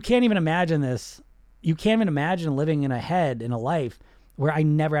you can't even imagine this. You can't even imagine living in a life where I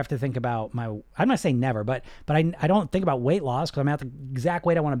never have to think about I'm not saying never, but I don't think about weight loss because I'm at the exact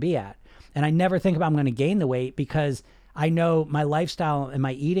weight I want to be at. And I never think about I'm going to gain the weight because I know my lifestyle and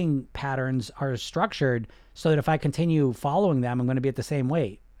my eating patterns are structured so that if I continue following them, I'm going to be at the same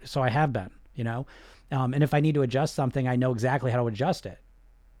weight. So I have been, and if I need to adjust something, I know exactly how to adjust it.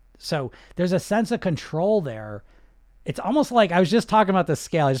 So there's a sense of control there. It's almost like I was just talking about the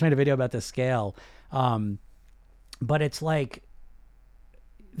scale. I just made a video about the scale. But it's like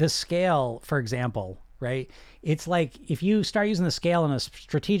the scale, for example, right? It's like if you start using the scale in a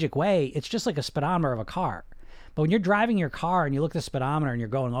strategic way, it's just like a speedometer of a car. But when you're driving your car and you look at the speedometer and you're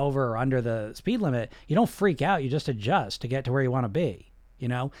going over or under the speed limit, you don't freak out. You just adjust to get to where you want to be,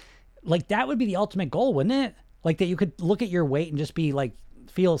 Like that would be the ultimate goal, wouldn't it? Like that you could look at your weight and just be like,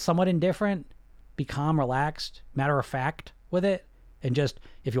 feel somewhat indifferent, be calm, relaxed, matter of fact with it. And just,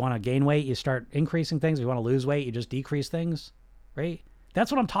 if you want to gain weight, you start increasing things. If you want to lose weight, you just decrease things, right?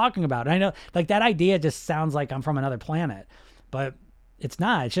 That's what I'm talking about. And I know like that idea just sounds like I'm from another planet, but it's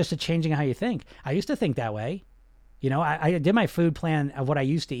not. It's just a changing how you think. I used to think that way. You know, I did my food plan of what I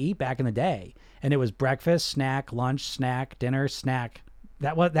used to eat back in the day. And it was breakfast, snack, lunch, snack, dinner, snack.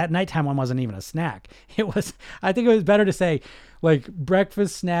 That nighttime one wasn't even a snack. It was, I think it was better to say like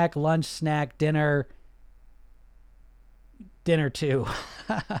breakfast, snack, lunch, snack, dinner too.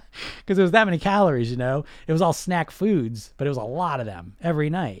 Because there was that many calories, you know. It was all snack foods, but it was a lot of them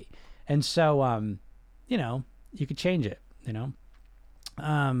every night. And so, you know, you could change it, you know.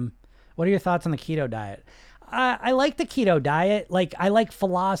 What are your thoughts on the keto diet? I like the keto diet. Like I like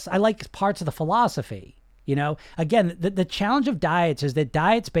I like parts of the philosophy. You know, again, the challenge of diets is that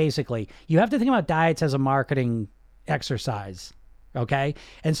diets basically, you have to think about diets as a marketing exercise. Okay.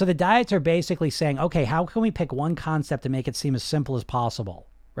 And so the diets are basically saying, okay, how can we pick one concept to make it seem as simple as possible?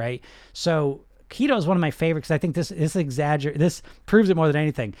 Right. So keto is one of my favorites because I think this proves it more than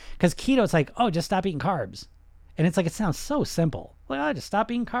anything. Because keto, it's like, oh, just stop eating carbs. And it's like, it sounds so simple. Like, oh, just stop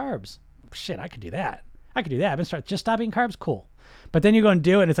eating carbs. Shit, I could do that. Just stop eating carbs. Cool. But then you go and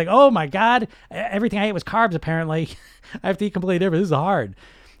do it, and it's like, oh my God, everything I ate was carbs, apparently. I have to eat completely different. This is hard.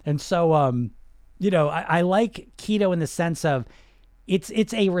 And so, you know, I like keto in the sense of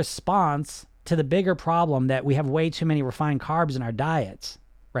it's a response to the bigger problem that we have way too many refined carbs in our diets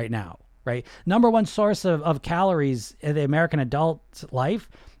right now, right? Number one source of calories in the American adult's life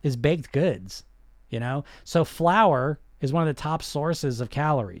is baked goods, you know? So flour is one of the top sources of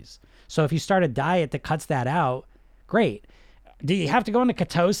calories. So if you start a diet that cuts that out, great. Do you have to go into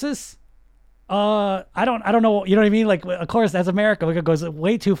ketosis? I don't know. You know what I mean? Like, of course, that's America. It goes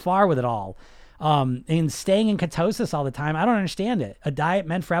way too far with it all. And staying in ketosis all the time, I don't understand it. A diet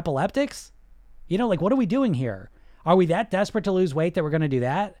meant for epileptics? You know, like, what are we doing here? Are we that desperate to lose weight that we're going to do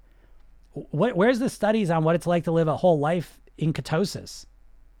that? Where's the studies on what it's like to live a whole life in ketosis?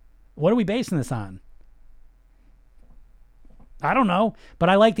 What are we basing this on? I don't know, but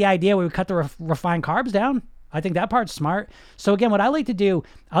I like the idea we would cut the refined carbs down. I think that part's smart. So again, what I like to do,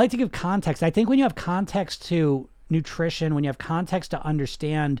 I like to give context. I think when you have context to nutrition, when you have context to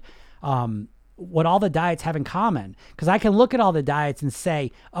understand what all the diets have in common, because I can look at all the diets and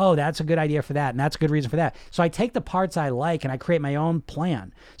say, oh, that's a good idea for that, and that's a good reason for that. So I take the parts I like and I create my own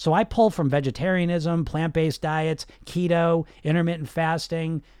plan. So I pull from vegetarianism, plant-based diets, keto, intermittent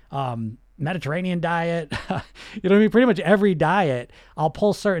fasting, Mediterranean diet, you know what I mean? Pretty much every diet, I'll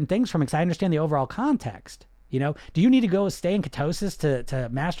pull certain things from because I understand the overall context. You know, do you need to go stay in ketosis to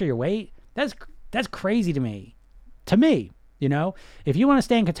master your weight? That's crazy to me. You know, if you want to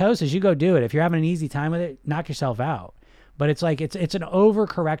stay in ketosis, you go do it. If you're having an easy time with it, knock yourself out. But it's like, it's an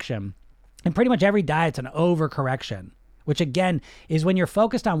overcorrection. And pretty much every diet's an overcorrection, which again is when you're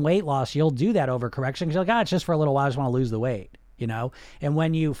focused on weight loss, you'll do that overcorrection because you're like, it's just for a little while. I just want to lose the weight. You know, and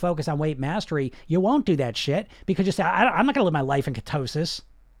when you focus on weight mastery, you won't do that shit because you say, I'm not going to live my life in ketosis.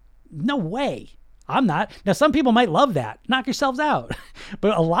 No way. I'm not. Now, some people might love that. Knock yourselves out.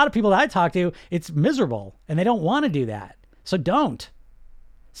 But a lot of people that I talk to, it's miserable and they don't want to do that. So don't.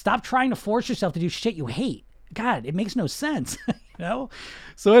 Stop trying to force yourself to do shit you hate. God, it makes no sense. You know?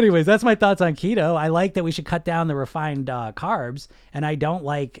 So anyways, that's my thoughts on keto. I like that we should cut down the refined carbs, and I don't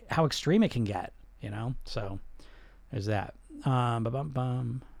like how extreme it can get, you know? So there's that. So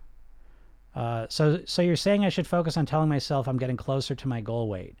you're saying I should focus on telling myself I'm getting closer to my goal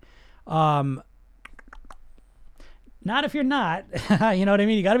weight. Not if you're not. You know what I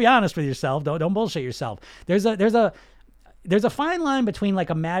mean? You got to be honest with yourself. Don't bullshit yourself. There's a fine line between like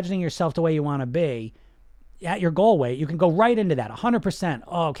imagining yourself the way you want to be at your goal weight. You can go right into that 100%.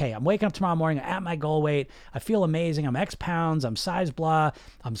 Oh, okay, I'm waking up tomorrow morning at my goal weight. I feel amazing. I'm X pounds. I'm size blah.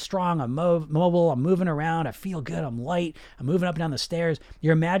 I'm strong. I'm mobile. I'm moving around. I feel good. I'm light. I'm moving up and down the stairs.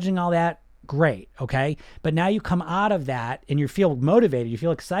 You're imagining all that. Great. Okay. But now you come out of that and you feel motivated. You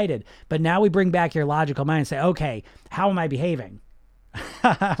feel excited. But now we bring back your logical mind and say, okay, how am I behaving?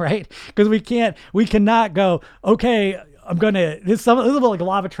 Right? Because we cannot go, okay, this is like a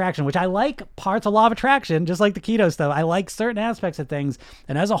law of attraction, which I like parts of law of attraction, just like the keto stuff. I like certain aspects of things.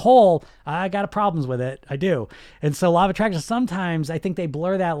 And as a whole, I got problems with it. I do. And so law of attraction, sometimes I think they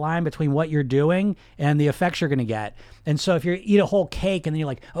blur that line between what you're doing and the effects you're going to get. And so if you eat a whole cake and then you're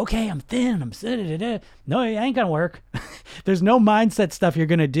like, okay, I'm thin, no, it ain't going to work. There's no mindset stuff you're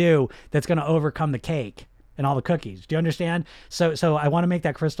going to do that's going to overcome the cake and all the cookies. Do you understand? So I want to make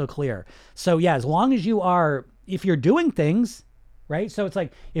that crystal clear. So yeah, as long as if you're doing things, right? So it's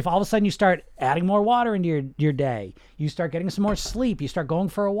like if all of a sudden you start adding more water into your day, you start getting some more sleep, you start going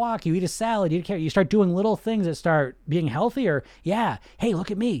for a walk, you eat a salad, you start doing little things that start being healthier. Yeah. Hey, look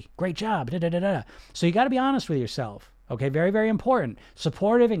at me. Great job. Da, da, da, da. So you got to be honest with yourself. Okay. Very, very important.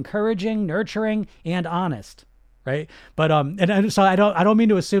 Supportive, encouraging, nurturing, and honest. Right. But, and so I don't mean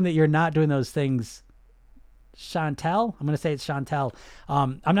to assume that you're not doing those things, Chantel. I'm going to say it's Chantel.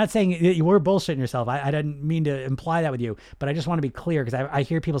 I'm not saying you were bullshitting yourself. I didn't mean to imply that with you, but I just want to be clear because I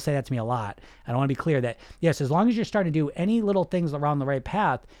hear people say that to me a lot. I want to be clear that, yes, as long as you're starting to do any little things around the right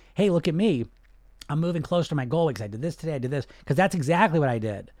path, hey, look at me. I'm moving closer to my goal because I did this today. I did this because that's exactly what I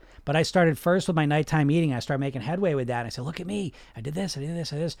did. But I started first with my nighttime eating. I started making headway with that. And I said, look at me. I did this. I did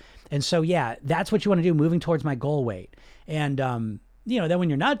this. I did this. And so, yeah, that's what you want to do, moving towards my goal weight. And, then when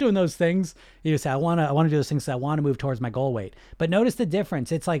you're not doing those things, you say, I want to do those things. I want to move towards my goal weight. But notice the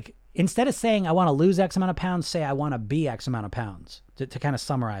difference. It's like, instead of saying I want to lose X amount of pounds, say I want to be X amount of pounds to kind of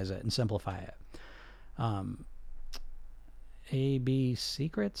summarize it and simplify it. AB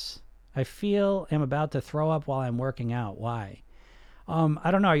secrets. I feel I'm about to throw up while I'm working out. Why?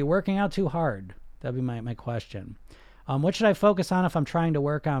 I don't know. Are you working out too hard? That'd be my question. What should I focus on if I'm trying to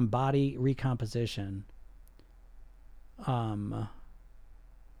work on body recomposition?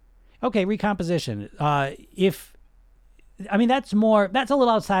 Okay, recomposition. That's a little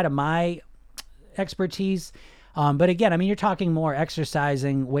outside of my expertise. But again, you're talking more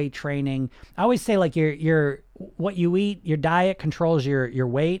exercising, weight training. I always say like your what you eat, your diet controls your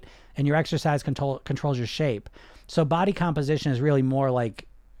weight, and your exercise controls your shape. So body composition is really more like,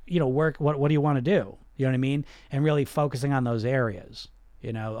 work. What do you want to do? You know what I mean? And really focusing on those areas.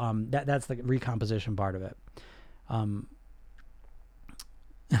 That's the recomposition part of it.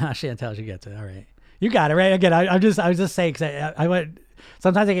 Chantel, she gets it. All right. You got it, right? Again, I was just saying, because I went,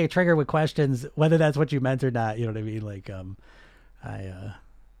 sometimes I get triggered with questions, whether that's what you meant or not. You know what I mean? Like,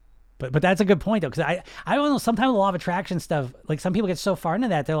 but that's a good point though. Cause I don't know, sometimes the law of attraction stuff, like some people get so far into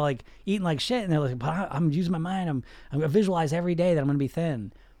that, they're like eating like shit and they're like, but I'm using my mind. I visualize every day that I'm going to be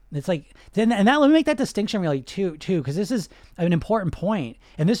thin. It's like, let me make that distinction really too, because this is an important point.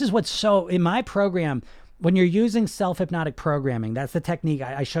 And this is what's so, in my program, when you're using self-hypnotic programming, that's the technique.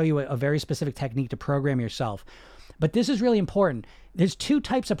 I show you a very specific technique to program yourself. But this is really important. There's two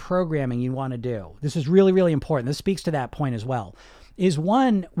types of programming you want to do. This is really, really important. This speaks to that point as well. Is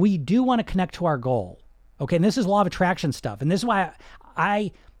one, we do want to connect to our goal. Okay, and this is law of attraction stuff. And this is why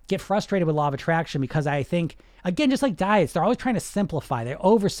I get frustrated with law of attraction, because I think, again, just like diets, they're always trying to simplify. They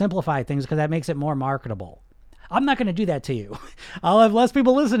oversimplify things because that makes it more marketable. I'm not going to do that to you. I'll have less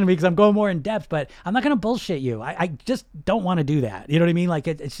people listen to me because I'm going more in depth, but I'm not going to bullshit you. I just don't want to do that. You know what I mean? Like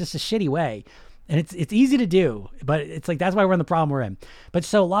it's just a shitty way. And it's easy to do, but it's like, that's why we're in the problem we're in. But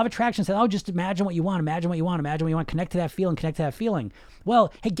so law of attraction says, just imagine what you want, imagine what you want, connect to that feeling.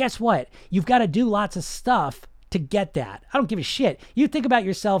 Well, hey, guess what? You've got to do lots of stuff to get that. I don't give a shit. You think about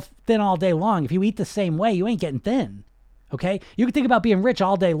yourself thin all day long. If you eat the same way, you ain't getting thin. Okay. You can think about being rich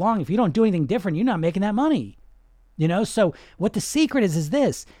all day long. If you don't do anything different, you're not making that money. So what the secret is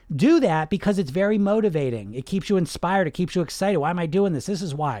this: do that because it's very motivating. It keeps you inspired. It keeps you excited. Why am I doing this? This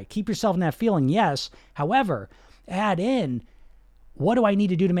is why. Keep yourself in that feeling. Yes. However, add in, what do I need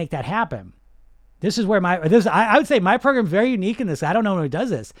to do to make that happen? This is where I would say my program is very unique in this. I don't know who does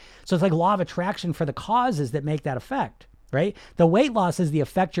this. So it's like law of attraction for the causes that make that effect, right? The weight loss is the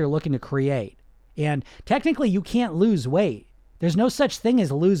effect you're looking to create. And technically you can't lose weight. There's no such thing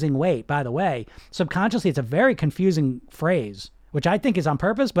as losing weight, by the way. Subconsciously, it's a very confusing phrase, which I think is on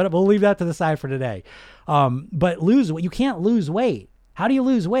purpose, but we'll leave that to the side for today. But you can't lose weight. How do you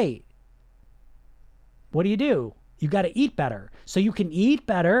lose weight? What do? You got to eat better. So you can eat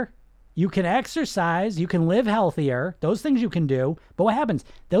better, you can exercise, you can live healthier. Those things you can do. But what happens?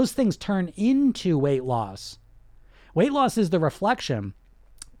 Those things turn into weight loss. Weight loss is the reflection.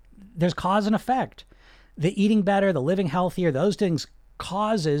 There's cause and effect. The eating better, the living healthier, those things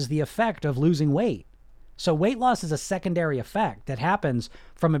causes the effect of losing weight. So weight loss is a secondary effect that happens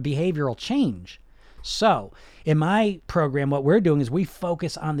from a behavioral change. So in my program, what we're doing is we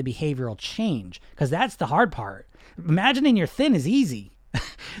focus on the behavioral change, because that's the hard part. Imagining you're thin is easy.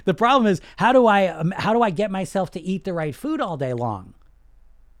 The problem is, how do I get myself to eat the right food all day long?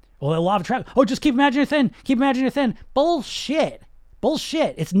 Well, the law of attraction. Just keep imagining you're thin. Keep imagining you're thin. Bullshit.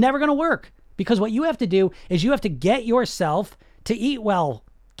 It's never going to work. Because what you have to do is you have to get yourself to eat well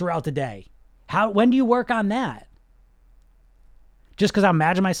throughout the day. When do you work on that? Just because I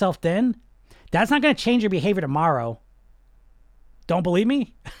imagine myself thin? That's not going to change your behavior tomorrow. Don't believe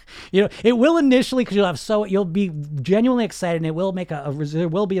me? It will initially, because you'll be genuinely excited, and it will make there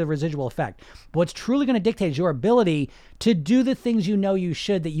will be a residual effect. But what's truly going to dictate is your ability to do the things you know you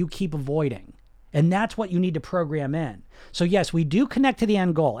should that you keep avoiding. And that's what you need to program in. So yes, we do connect to the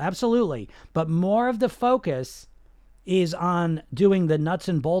end goal, absolutely. But more of the focus is on doing the nuts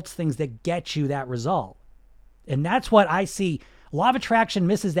and bolts things that get you that result. And that's what I see. Law of attraction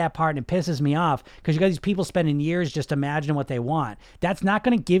misses that part, and it pisses me off, because you got these people spending years just imagining what they want. That's not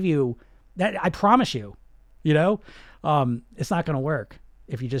going to give you that. I promise you, it's not going to work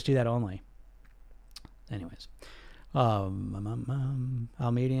if you just do that only. Anyways, Almedian,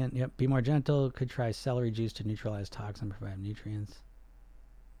 yep. Be more gentle. Could try celery juice to neutralize toxin, provide nutrients.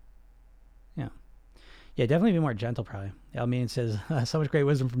 Yeah, definitely be more gentle, probably. Almedian says, so much great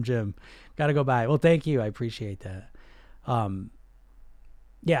wisdom from Jim. Got to go by. Well, thank you. I appreciate that.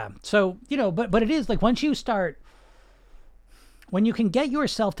 Yeah. So, but it is like, when you can get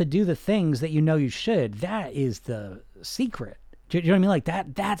yourself to do the things that you know you should, that is the secret. Do you know what I mean?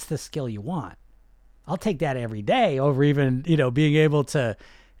 Like that's the skill you want. I'll take that every day over even, being able to,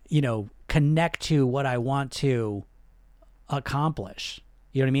 connect to what I want to accomplish.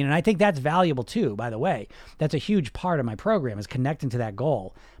 You know what I mean? And I think that's valuable too, by the way. That's a huge part of my program, is connecting to that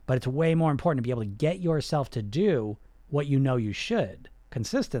goal. But it's way more important to be able to get yourself to do what you know you should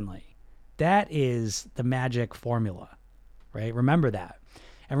consistently. That is the magic formula, right? Remember that.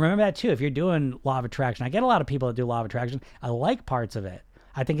 And remember that too, if you're doing law of attraction. I get a lot of people that do law of attraction. I like parts of it.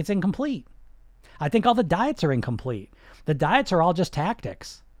 I think it's incomplete. I think all the diets are incomplete. The diets are all just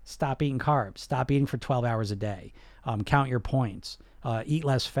tactics. Stop eating carbs. Stop eating for 12 hours a day. Count your points. Eat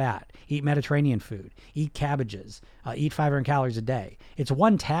less fat. Eat Mediterranean food. Eat cabbages. Eat 500 calories a day. It's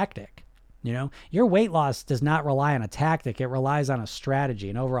one tactic. Your weight loss does not rely on a tactic. It relies on a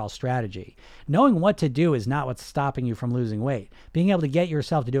strategy, an overall strategy. Knowing what to do is not what's stopping you from losing weight. Being able to get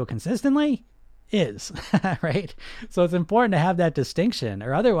yourself to do it consistently is, right? So it's important to have that distinction,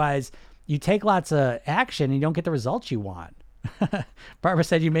 or otherwise you take lots of action and you don't get the results you want. Barbara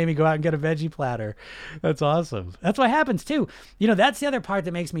said, you made me go out and get a veggie platter. That's awesome. That's what happens too. That's the other part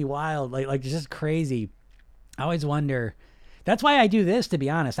that makes me wild. Like it's just crazy. I always wonder, that's why I do this, to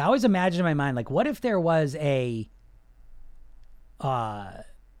be honest. I always imagine in my mind, like, what if there was a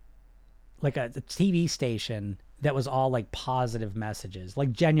TV station that was all like positive messages,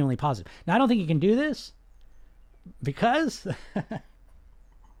 like genuinely positive. Now, I don't think you can do this because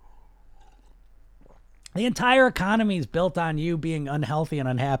the entire economy is built on you being unhealthy and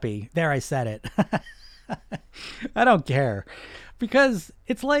unhappy. There, I said it. I don't care, because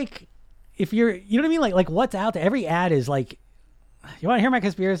it's like, if you're, you know what I mean? Like what's out there? Every ad is like, you want to hear my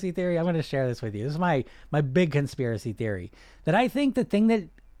conspiracy theory? I'm going to share this with you. This is my big conspiracy theory, that I think the thing that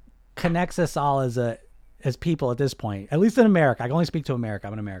connects us all as people at this point, at least in America, I can only speak to America.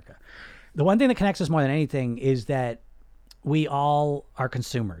 I'm in America. The one thing that connects us more than anything is that we all are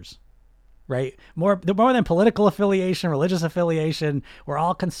consumers. Right? More than political affiliation, religious affiliation, we're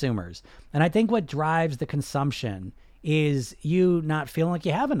all consumers. And I think what drives the consumption is you not feeling like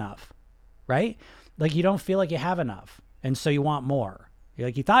you have enough, right? Like you don't feel like you have enough. And so you want more. You're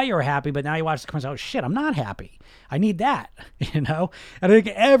like, you thought you were happy, but now you watch the commercial, oh shit, I'm not happy. I need that, And I think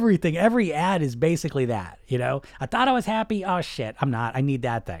every ad is basically that, I thought I was happy. Oh shit, I'm not. I need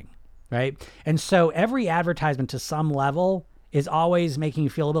that thing, right? And so every advertisement to some level is always making you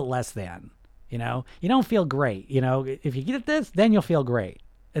feel a little bit less than. You don't feel great. If you get this, then you'll feel great.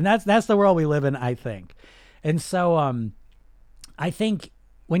 And that's the world we live in, I think. And so I think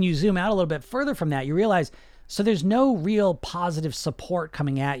when you zoom out a little bit further from that, you realize, so there's no real positive support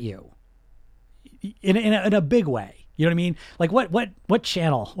coming at you in a big way. You know what I mean? Like what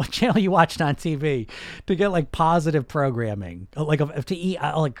channel you watched on TV to get like positive programming, like to eat,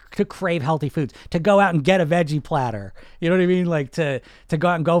 like to crave healthy foods, to go out and get a veggie platter. You know what I mean? Like to go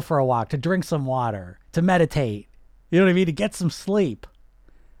out and go for a walk, to drink some water, to meditate. You know what I mean? To get some sleep.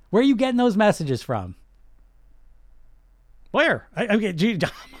 Where are you getting those messages from? Where?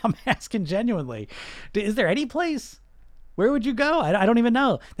 I'm asking genuinely. Is there any place? Where would you go? I don't even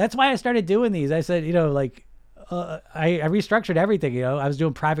know. That's why I started doing these. I said, I restructured everything. I was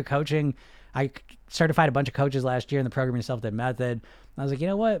doing private coaching. I certified a bunch of coaches last year in the Program Yourself That method. I was like, you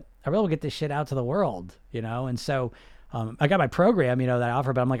know what? I really will get this shit out to the world, And so I got my program, that I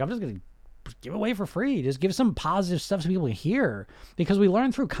offer, but I'm like, I'm just going to give it away for free. Just give some positive stuff so people can hear, because we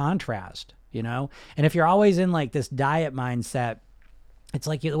learn through contrast, And if you're always in like this diet mindset, it's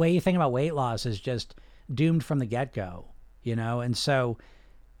like the way you think about weight loss is just doomed from the get-go, And so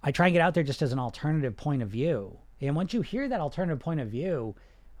I try and get out there just as an alternative point of view. And once you hear that alternative point of view,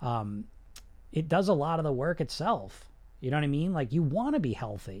 it does a lot of the work itself. You know what I mean? Like, you want to be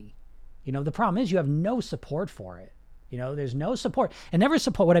healthy. You know, the problem is you have no support for it. You know, there's no support. And never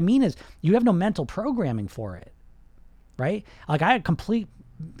support. What I mean is you have no mental programming for it, right? Like, I had complete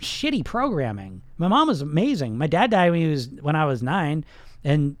shitty programming. My mom was amazing. My dad died when I was 9,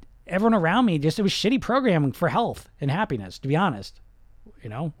 and everyone around me it was shitty programming for health and happiness, to be honest. You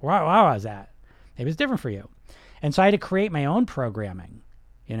know, where I was at. Maybe it's different for you. And so I had to create my own programming,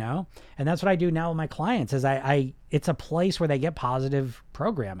 you know? And that's what I do now with my clients is it's a place where they get positive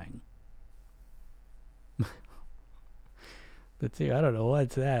programming. Let's see, I don't know,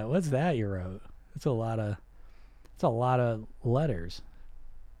 what's that? What's that you wrote? It's a lot of letters.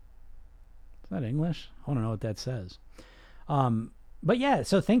 Is that English? I want to know what that says. But yeah,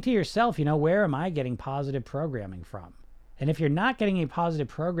 so think to yourself, you know, where am I getting positive programming from? And if you're not getting any positive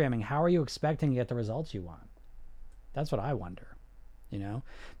programming, how are you expecting to get the results you want? That's what I wonder, you know?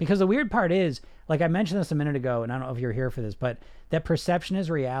 Because the weird part is, like I mentioned this a minute ago, and I don't know if you're here for this, but that perception is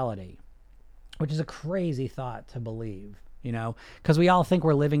reality, which is a crazy thought to believe, you know? Because we all think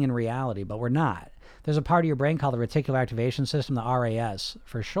we're living in reality, but we're not. There's a part of your brain called the reticular activation system, the RAS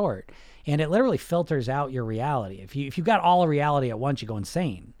for short, and it literally filters out your reality. If you got all of reality at once, you go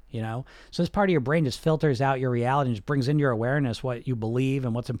insane, you know? So this part of your brain just filters out your reality and just brings into your awareness what you believe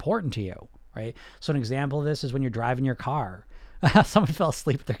and what's important to you, right? So an example of this is when you're driving your car. Someone fell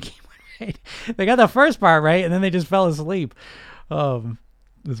asleep with their keyboard, right? They got the first part right, and then they just fell asleep.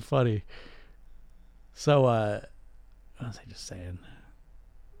 It's funny. So, what was I just saying?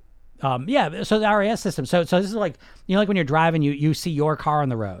 Yeah, so the RAS system. So this is like, you know, like when you're driving, you see your car on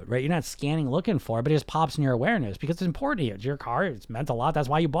the road, right? You're not scanning, looking for it, but it just pops in your awareness because it's important to you. It's your car. It's meant a lot. That's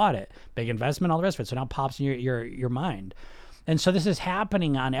why you bought it. Big investment, all the rest of it. So now it pops in your mind. And so this is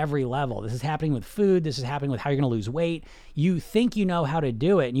happening on every level. This is happening with food. This is happening with how you're going to lose weight. You think you know how to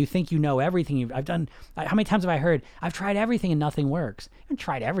do it, and you think you know everything. I've done, how many times have I heard, I've tried everything and nothing works? You haven't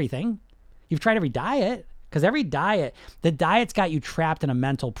tried everything. You've tried every diet. Because the diet's got you trapped in a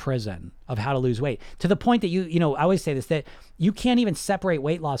mental prison of how to lose weight, to the point that you know, I always say this, that you can't even separate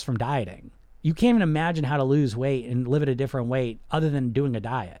weight loss from dieting. You can't even imagine how to lose weight and live at a different weight other than doing a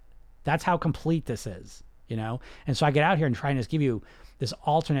diet. That's how complete this is, you know? And so I get out here and try and just give you this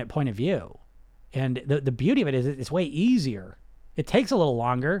alternate point of view. And the beauty of it is it's way easier. It takes a little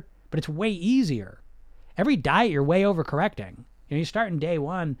longer, but it's way easier. Every diet, you're way overcorrecting. You know, you start in day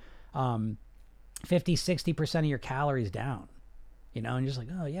one, 50, 60% of your calories down, you know, and you're just like,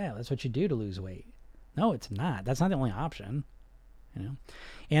 oh yeah, that's what you do to lose weight. No, it's not. That's not the only option, you know?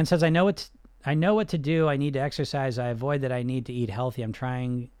 And says, I know what to do. I need to exercise. I avoid that. I need to eat healthy.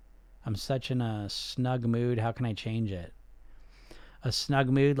 I'm such in a snug mood. How can I change it? A snug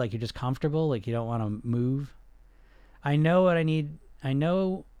mood, like you're just comfortable, like you don't want to move. I know what I need. I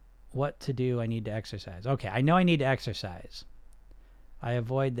know what to do. I need to exercise. Okay. I know I need to exercise. I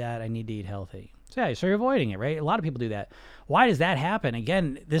avoid that. I need to eat healthy. So yeah, so you're avoiding it, right? A lot of people do that. Why does that happen?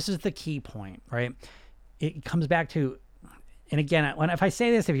 Again, this is the key point, right? It comes back to, and again, if I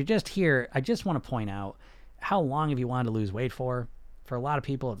say this, if you're just here, I just want to point out, how long have you wanted to lose weight for? For a lot of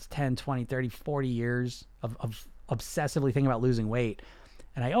people, it's 10, 20, 30, 40 years of obsessively thinking about losing weight.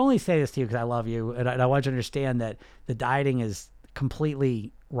 And I only say this to you because I love you, and I want you to understand that the dieting is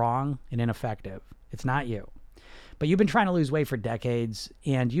completely wrong and ineffective. It's not you. But you've been trying to lose weight for decades,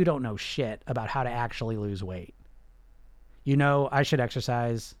 and you don't know shit about how to actually lose weight. You know, I should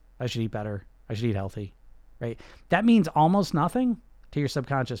exercise, I should eat better, I should eat healthy, right? That means almost nothing to your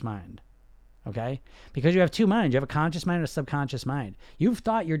subconscious mind, okay? Because you have two minds. You have a conscious mind and a subconscious mind. You've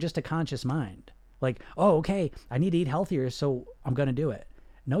thought you're just a conscious mind. Like, oh, okay, I need to eat healthier, so I'm going to do it.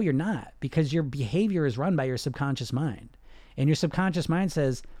 No, you're not, because your behavior is run by your subconscious mind. And your subconscious mind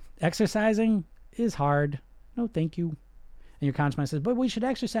says, exercising is hard. No, thank you. And your conscious mind says, but we should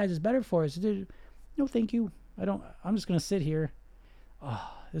exercise. It's better for us. No, thank you. I'm just going to sit here. Oh,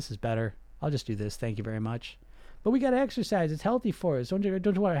 this is better. I'll just do this. Thank you very much. But we got to exercise. It's healthy for us. Don't you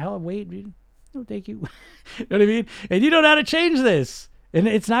want to help weight? No, thank you. You know what I mean? And you don't know how to change this. And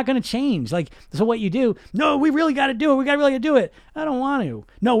it's not going to change. Like, so what you do, no, we really got to do it. We got to really do it. I don't want to.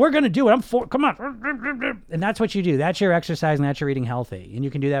 No, we're going to do it. Come on. And that's what you do. That's your exercise and that's your eating healthy. And you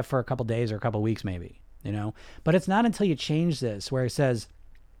can do that for a couple days or a couple weeks maybe. You know, but it's not until you change this where it says,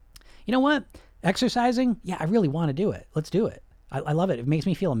 you know what, exercising, yeah, I really want to do it. Let's do it. I love it. It makes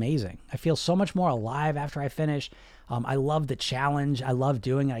me feel amazing. I feel so much more alive after I finish. I love the challenge. I love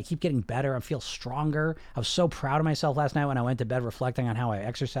doing it. I keep getting better. I feel stronger. I was so proud of myself last night when I went to bed reflecting on how I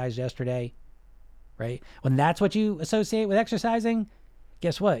exercised yesterday, right? When that's what you associate with exercising,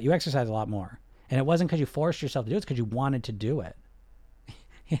 guess what? You exercise a lot more. And it wasn't because you forced yourself to do it. It's because you wanted to do it.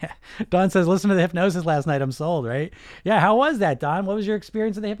 Yeah. Don says, listen to the hypnosis last night. I'm sold, right? Yeah. How was that, Don? What was your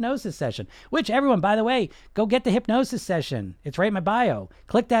experience of the hypnosis session? Which, everyone, by the way, go get the hypnosis session. It's right in my bio.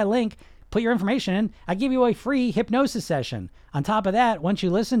 Click that link, put your information in. I give you a free hypnosis session. On top of that, once you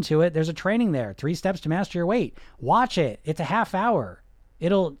listen to it, there's a training there, 3 steps to master your weight. Watch it. It's a half hour.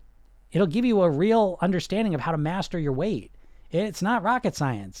 It'll give you a real understanding of how to master your weight. It's not rocket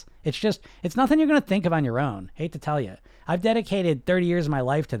science. It's nothing you're going to think of on your own. Hate to tell you. I've dedicated 30 years of my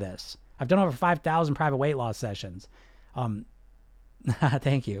life to this. I've done over 5,000 private weight loss sessions.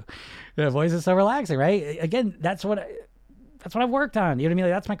 Thank you. The voice is so relaxing, right? Again, that's what I've worked on. You know what I mean?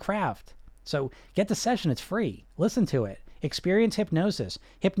 Like, that's my craft. So get the session. It's free. Listen to it. Experience hypnosis.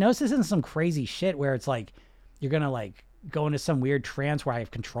 Hypnosis isn't some crazy shit where it's like you're going to like go into some weird trance where I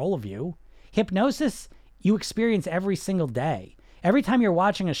have control of you. Hypnosis, you experience every single day. Every time you're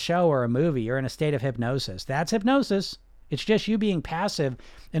watching a show or a movie, you're in a state of hypnosis. That's hypnosis. It's just you being passive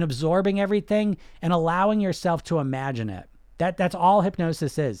and absorbing everything and allowing yourself to imagine it. That's all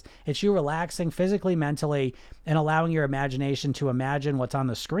hypnosis is. It's you relaxing physically, mentally, and allowing your imagination to imagine what's on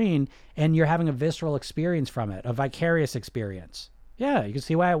the screen, and you're having a visceral experience from it, a vicarious experience. Yeah, you can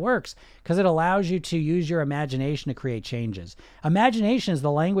see why it works, because it allows you to use your imagination to create changes. Imagination is the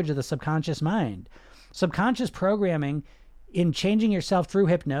language of the subconscious mind. Subconscious programming, in changing yourself through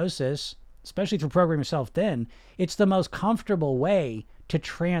hypnosis, especially through programming yourself thin, it's the most comfortable way to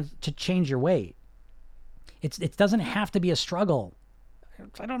change your weight. It doesn't have to be a struggle.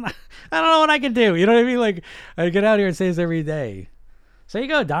 I don't know what I can do. You know what I mean? Like, I get out here and say this every day. So you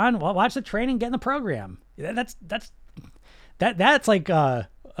go, Don. Well, watch the training, get in the program. That's like I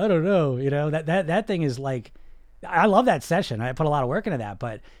don't know. You know, that thing is like, I love that session. I put a lot of work into that,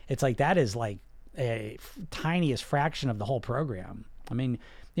 but it's like that is like a tiniest fraction of the whole program. I mean,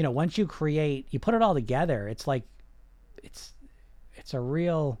 you know, once you put it all together, it's like it's a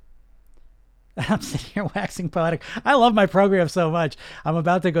real. I'm sitting here waxing poetic. I love my program so much. I'm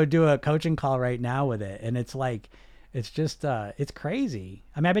about to go do a coaching call right now with it. And it's like, it's just, it's crazy.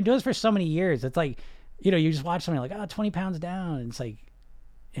 I mean, I've been doing this for so many years. It's like, you know, you just watch something like, 20 pounds down. And it's like,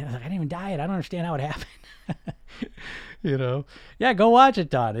 you know, I didn't even diet. I don't understand how it happened. You know? Yeah, go watch it,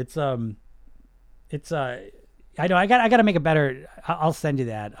 Don. I know I got to make it better. I'll send you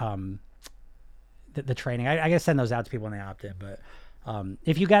that, the training. I got to send those out to people when they opt in, but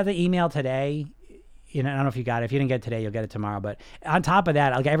if you got the email today, you know, I don't know if you got it. If you didn't get it today, you'll get it tomorrow. But on top of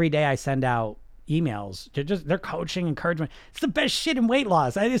that, like every day I send out emails. They're coaching, encouragement. It's the best shit in weight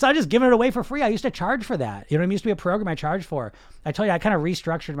loss. I just giving it away for free. I used to charge for that. You know what I mean? It used to be a program I charged for. I told you, I kind of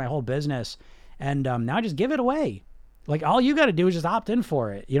restructured my whole business, and now I just give it away. Like, all you got to do is just opt in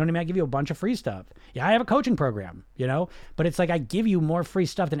for it. You know what I mean? I give you a bunch of free stuff. Yeah, I have a coaching program, you know, but it's like I give you more free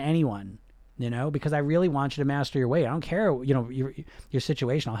stuff than anyone. You know, because I really want you to master your weight. I don't care, you know, your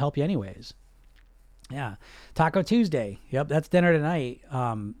situation. I'll help you anyways. Yeah. Taco Tuesday. Yep. That's dinner tonight.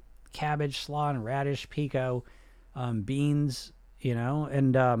 Cabbage, slaw, and radish, pico, beans, you know,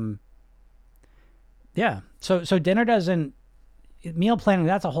 and, yeah. So dinner meal planning,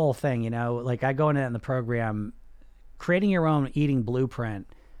 that's a whole thing, you know, like I go into that in the program. Creating your own eating blueprint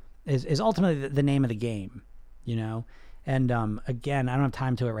is ultimately the name of the game, you know? And again, I don't have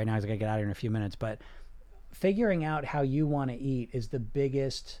time to it right now because I got to get out of here in a few minutes, but figuring out how you want to eat is the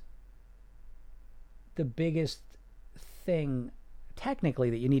biggest thing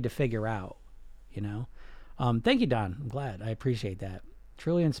technically that you need to figure out, you know? Thank you, Don. I'm glad. I appreciate that.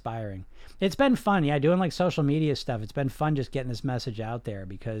 Truly inspiring. It's been fun. Yeah. Doing like social media stuff. It's been fun just getting this message out there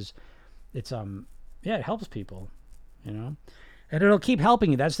because it's, it helps people, you know, and it'll keep helping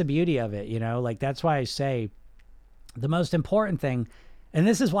you. That's the beauty of it. You know, like that's why I say, the most important thing, and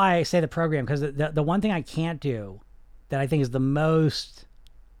this is why I say the program, because the one thing I can't do that I think is there's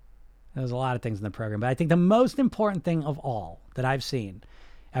a lot of things in the program, but I think the most important thing of all that I've seen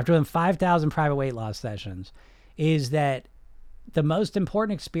after doing 5,000 private weight loss sessions is that the most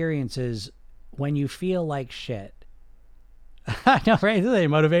important experience is when you feel like shit. I know, right? Isn't that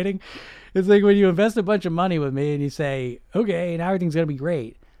motivating? It's like when you invest a bunch of money with me and you say, okay, now everything's going to be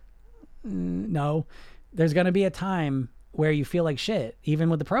great. No. There's going to be a time where you feel like shit, even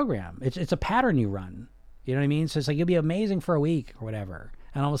with the program. It's a pattern you run. You know what I mean? So it's like, you'll be amazing for a week or whatever.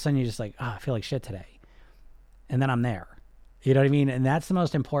 And all of a sudden you're just like, I feel like shit today. And then I'm there. You know what I mean? And that's the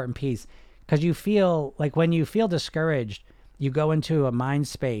most important piece. Because you feel like when you feel discouraged, you go into a mind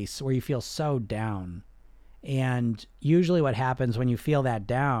space where you feel so down. And usually what happens when you feel that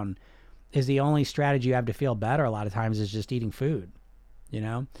down is the only strategy you have to feel better a lot of times is just eating food, you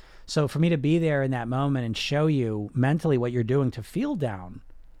know? So for me to be there in that moment and show you mentally what you're doing to feel down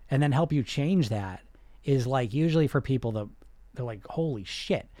and then help you change that is like usually for people they're like, holy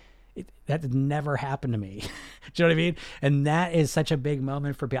shit, that never happened to me. Do you know what I mean? And that is such a big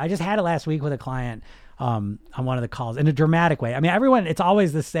moment for people. I just had it last week with a client on one of the calls in a dramatic way. I mean, everyone, it's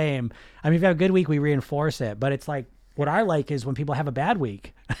always the same. I mean, if you have a good week, we reinforce it, but it's like, what I like is when people have a bad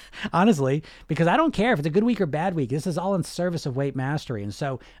week, honestly, because I don't care if it's a good week or bad week. This is all in service of weight mastery. And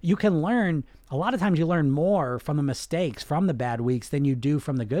so you can learn, a lot of times you learn more from the mistakes from the bad weeks than you do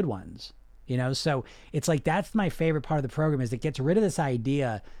from the good ones, you know? So it's like, that's my favorite part of the program, is it gets rid of this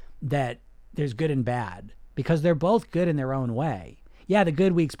idea that there's good and bad, because they're both good in their own way. Yeah, the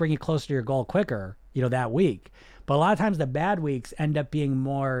good weeks bring you closer to your goal quicker, you know, that week. But a lot of times the bad weeks end up being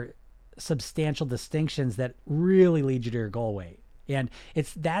more substantial distinctions that really lead you to your goal weight. And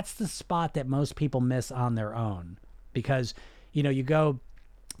that's the spot that most people miss on their own, because, you know, you go,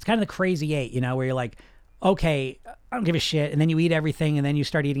 it's kind of the crazy eight, you know, where you're like, okay, I don't give a shit. And then you eat everything, and then you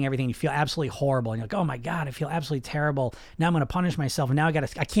start eating everything. You feel absolutely horrible. And you're like, oh my God, I feel absolutely terrible. Now I'm going to punish myself. And now I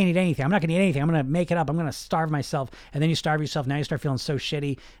can't eat anything. I'm not going to eat anything. I'm going to make it up. I'm going to starve myself. And then you starve yourself. Now you start feeling so shitty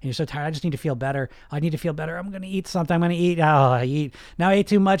and you're so tired. I just need to feel better. I need to feel better. I'm going to eat something. I'm going to eat. Oh, I eat. Now I ate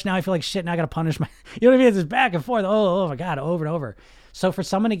too much. Now I feel like shit. Now I got to punish you know what I mean? It's just back and forth. Oh my God, over and over. So for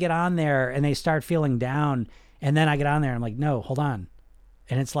someone to get on there and they start feeling down, and then I get on there and I'm like, no, hold on.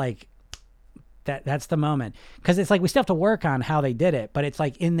 And it's like, that's the moment, because it's like we still have to work on how they did it, but it's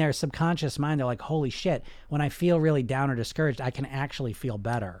like in their subconscious mind, they're like, holy shit, when I feel really down or discouraged, I can actually feel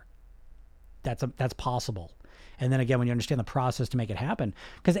better. That's possible. And then again, when you understand the process to make it happen,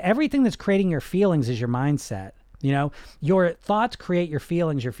 because everything that's creating your feelings is your mindset. You know, your thoughts create your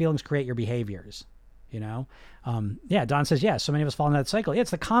feelings create your behaviors, you know? Yeah. Don says, yeah, so many of us fall into that cycle. Yeah,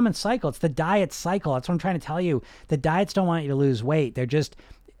 it's the common cycle. It's the diet cycle. That's what I'm trying to tell you. The diets don't want you to lose weight.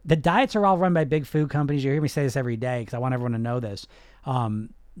 The diets are all run by big food companies. You hear me say this every day because I want everyone to know this.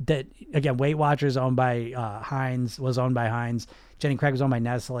 That again, Weight Watchers owned by Heinz, was owned by Heinz. Jenny Craig was owned by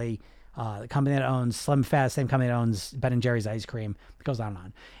Nestle. The company that owns Slim Fast, same company that owns Ben & Jerry's ice cream. It goes on and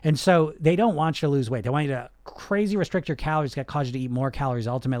on. And so they don't want you to lose weight. They want you to crazy restrict your calories that cause you to eat more calories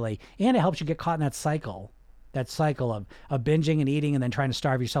ultimately. And it helps you get caught in that cycle. That cycle of binging and eating and then trying to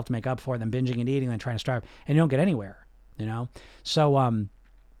starve yourself to make up for it, then binging and eating and then trying to starve, and you don't get anywhere, you know? So,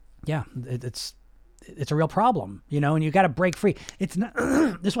 yeah, it's a real problem, you know, and you got to break free. It's not,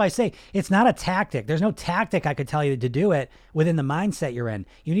 this is why I say it's not a tactic. There's no tactic I could tell you to do it within the mindset you're in.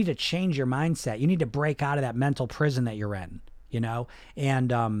 You need to change your mindset. You need to break out of that mental prison that you're in, you know,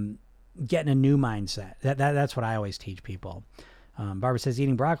 and get in a new mindset. That's what I always teach people. Barbara says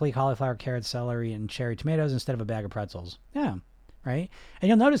eating broccoli, cauliflower, carrots, celery, and cherry tomatoes instead of a bag of pretzels. Yeah, right. And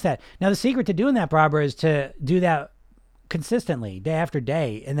you'll notice that. Now, the secret to doing that, Barbara, is to do that consistently, day after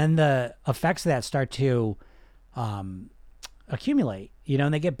day, and then the effects of that start to accumulate, you know,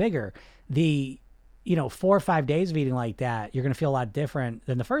 and they get bigger. 4 or 5 days of eating like that, you're going to feel a lot different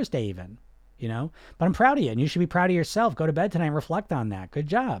than the first day even, you know. But I'm proud of you, and you should be proud of yourself. Go to bed tonight and reflect on that. Good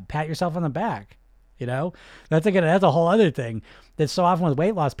job. Pat yourself on the back, you know. That's a whole other thing. That's so often with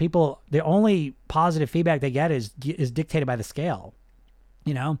weight loss, people, the only positive feedback they get is dictated by the scale.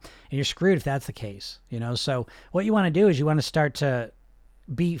 You know, and you're screwed if that's the case, you know? So what you want to do is you want to start to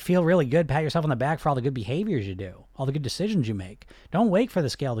feel really good, pat yourself on the back for all the good behaviors you do, all the good decisions you make. Don't wait for the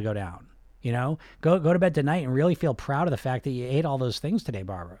scale to go down, you know? Go to bed tonight and really feel proud of the fact that you ate all those things today,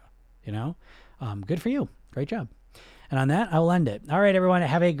 Barbara, you know? Good for you. Great job. And on that, I will end it. All right, everyone,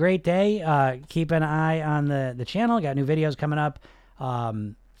 have a great day. Keep an eye on the channel. Got new videos coming up.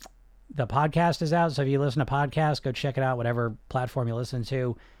 The podcast is out, so if you listen to podcasts, go check it out, whatever platform you listen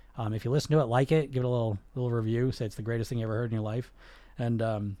to. If you listen to it, like it, give it a little review, say it's the greatest thing you ever heard in your life.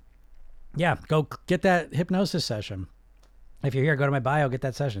 And yeah, go get that hypnosis session. If you're here, go to my bio, get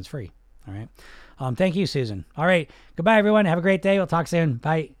that session. It's free. All right. Thank you, Susan. All right. Goodbye, everyone. Have a great day. We'll talk soon.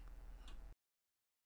 Bye.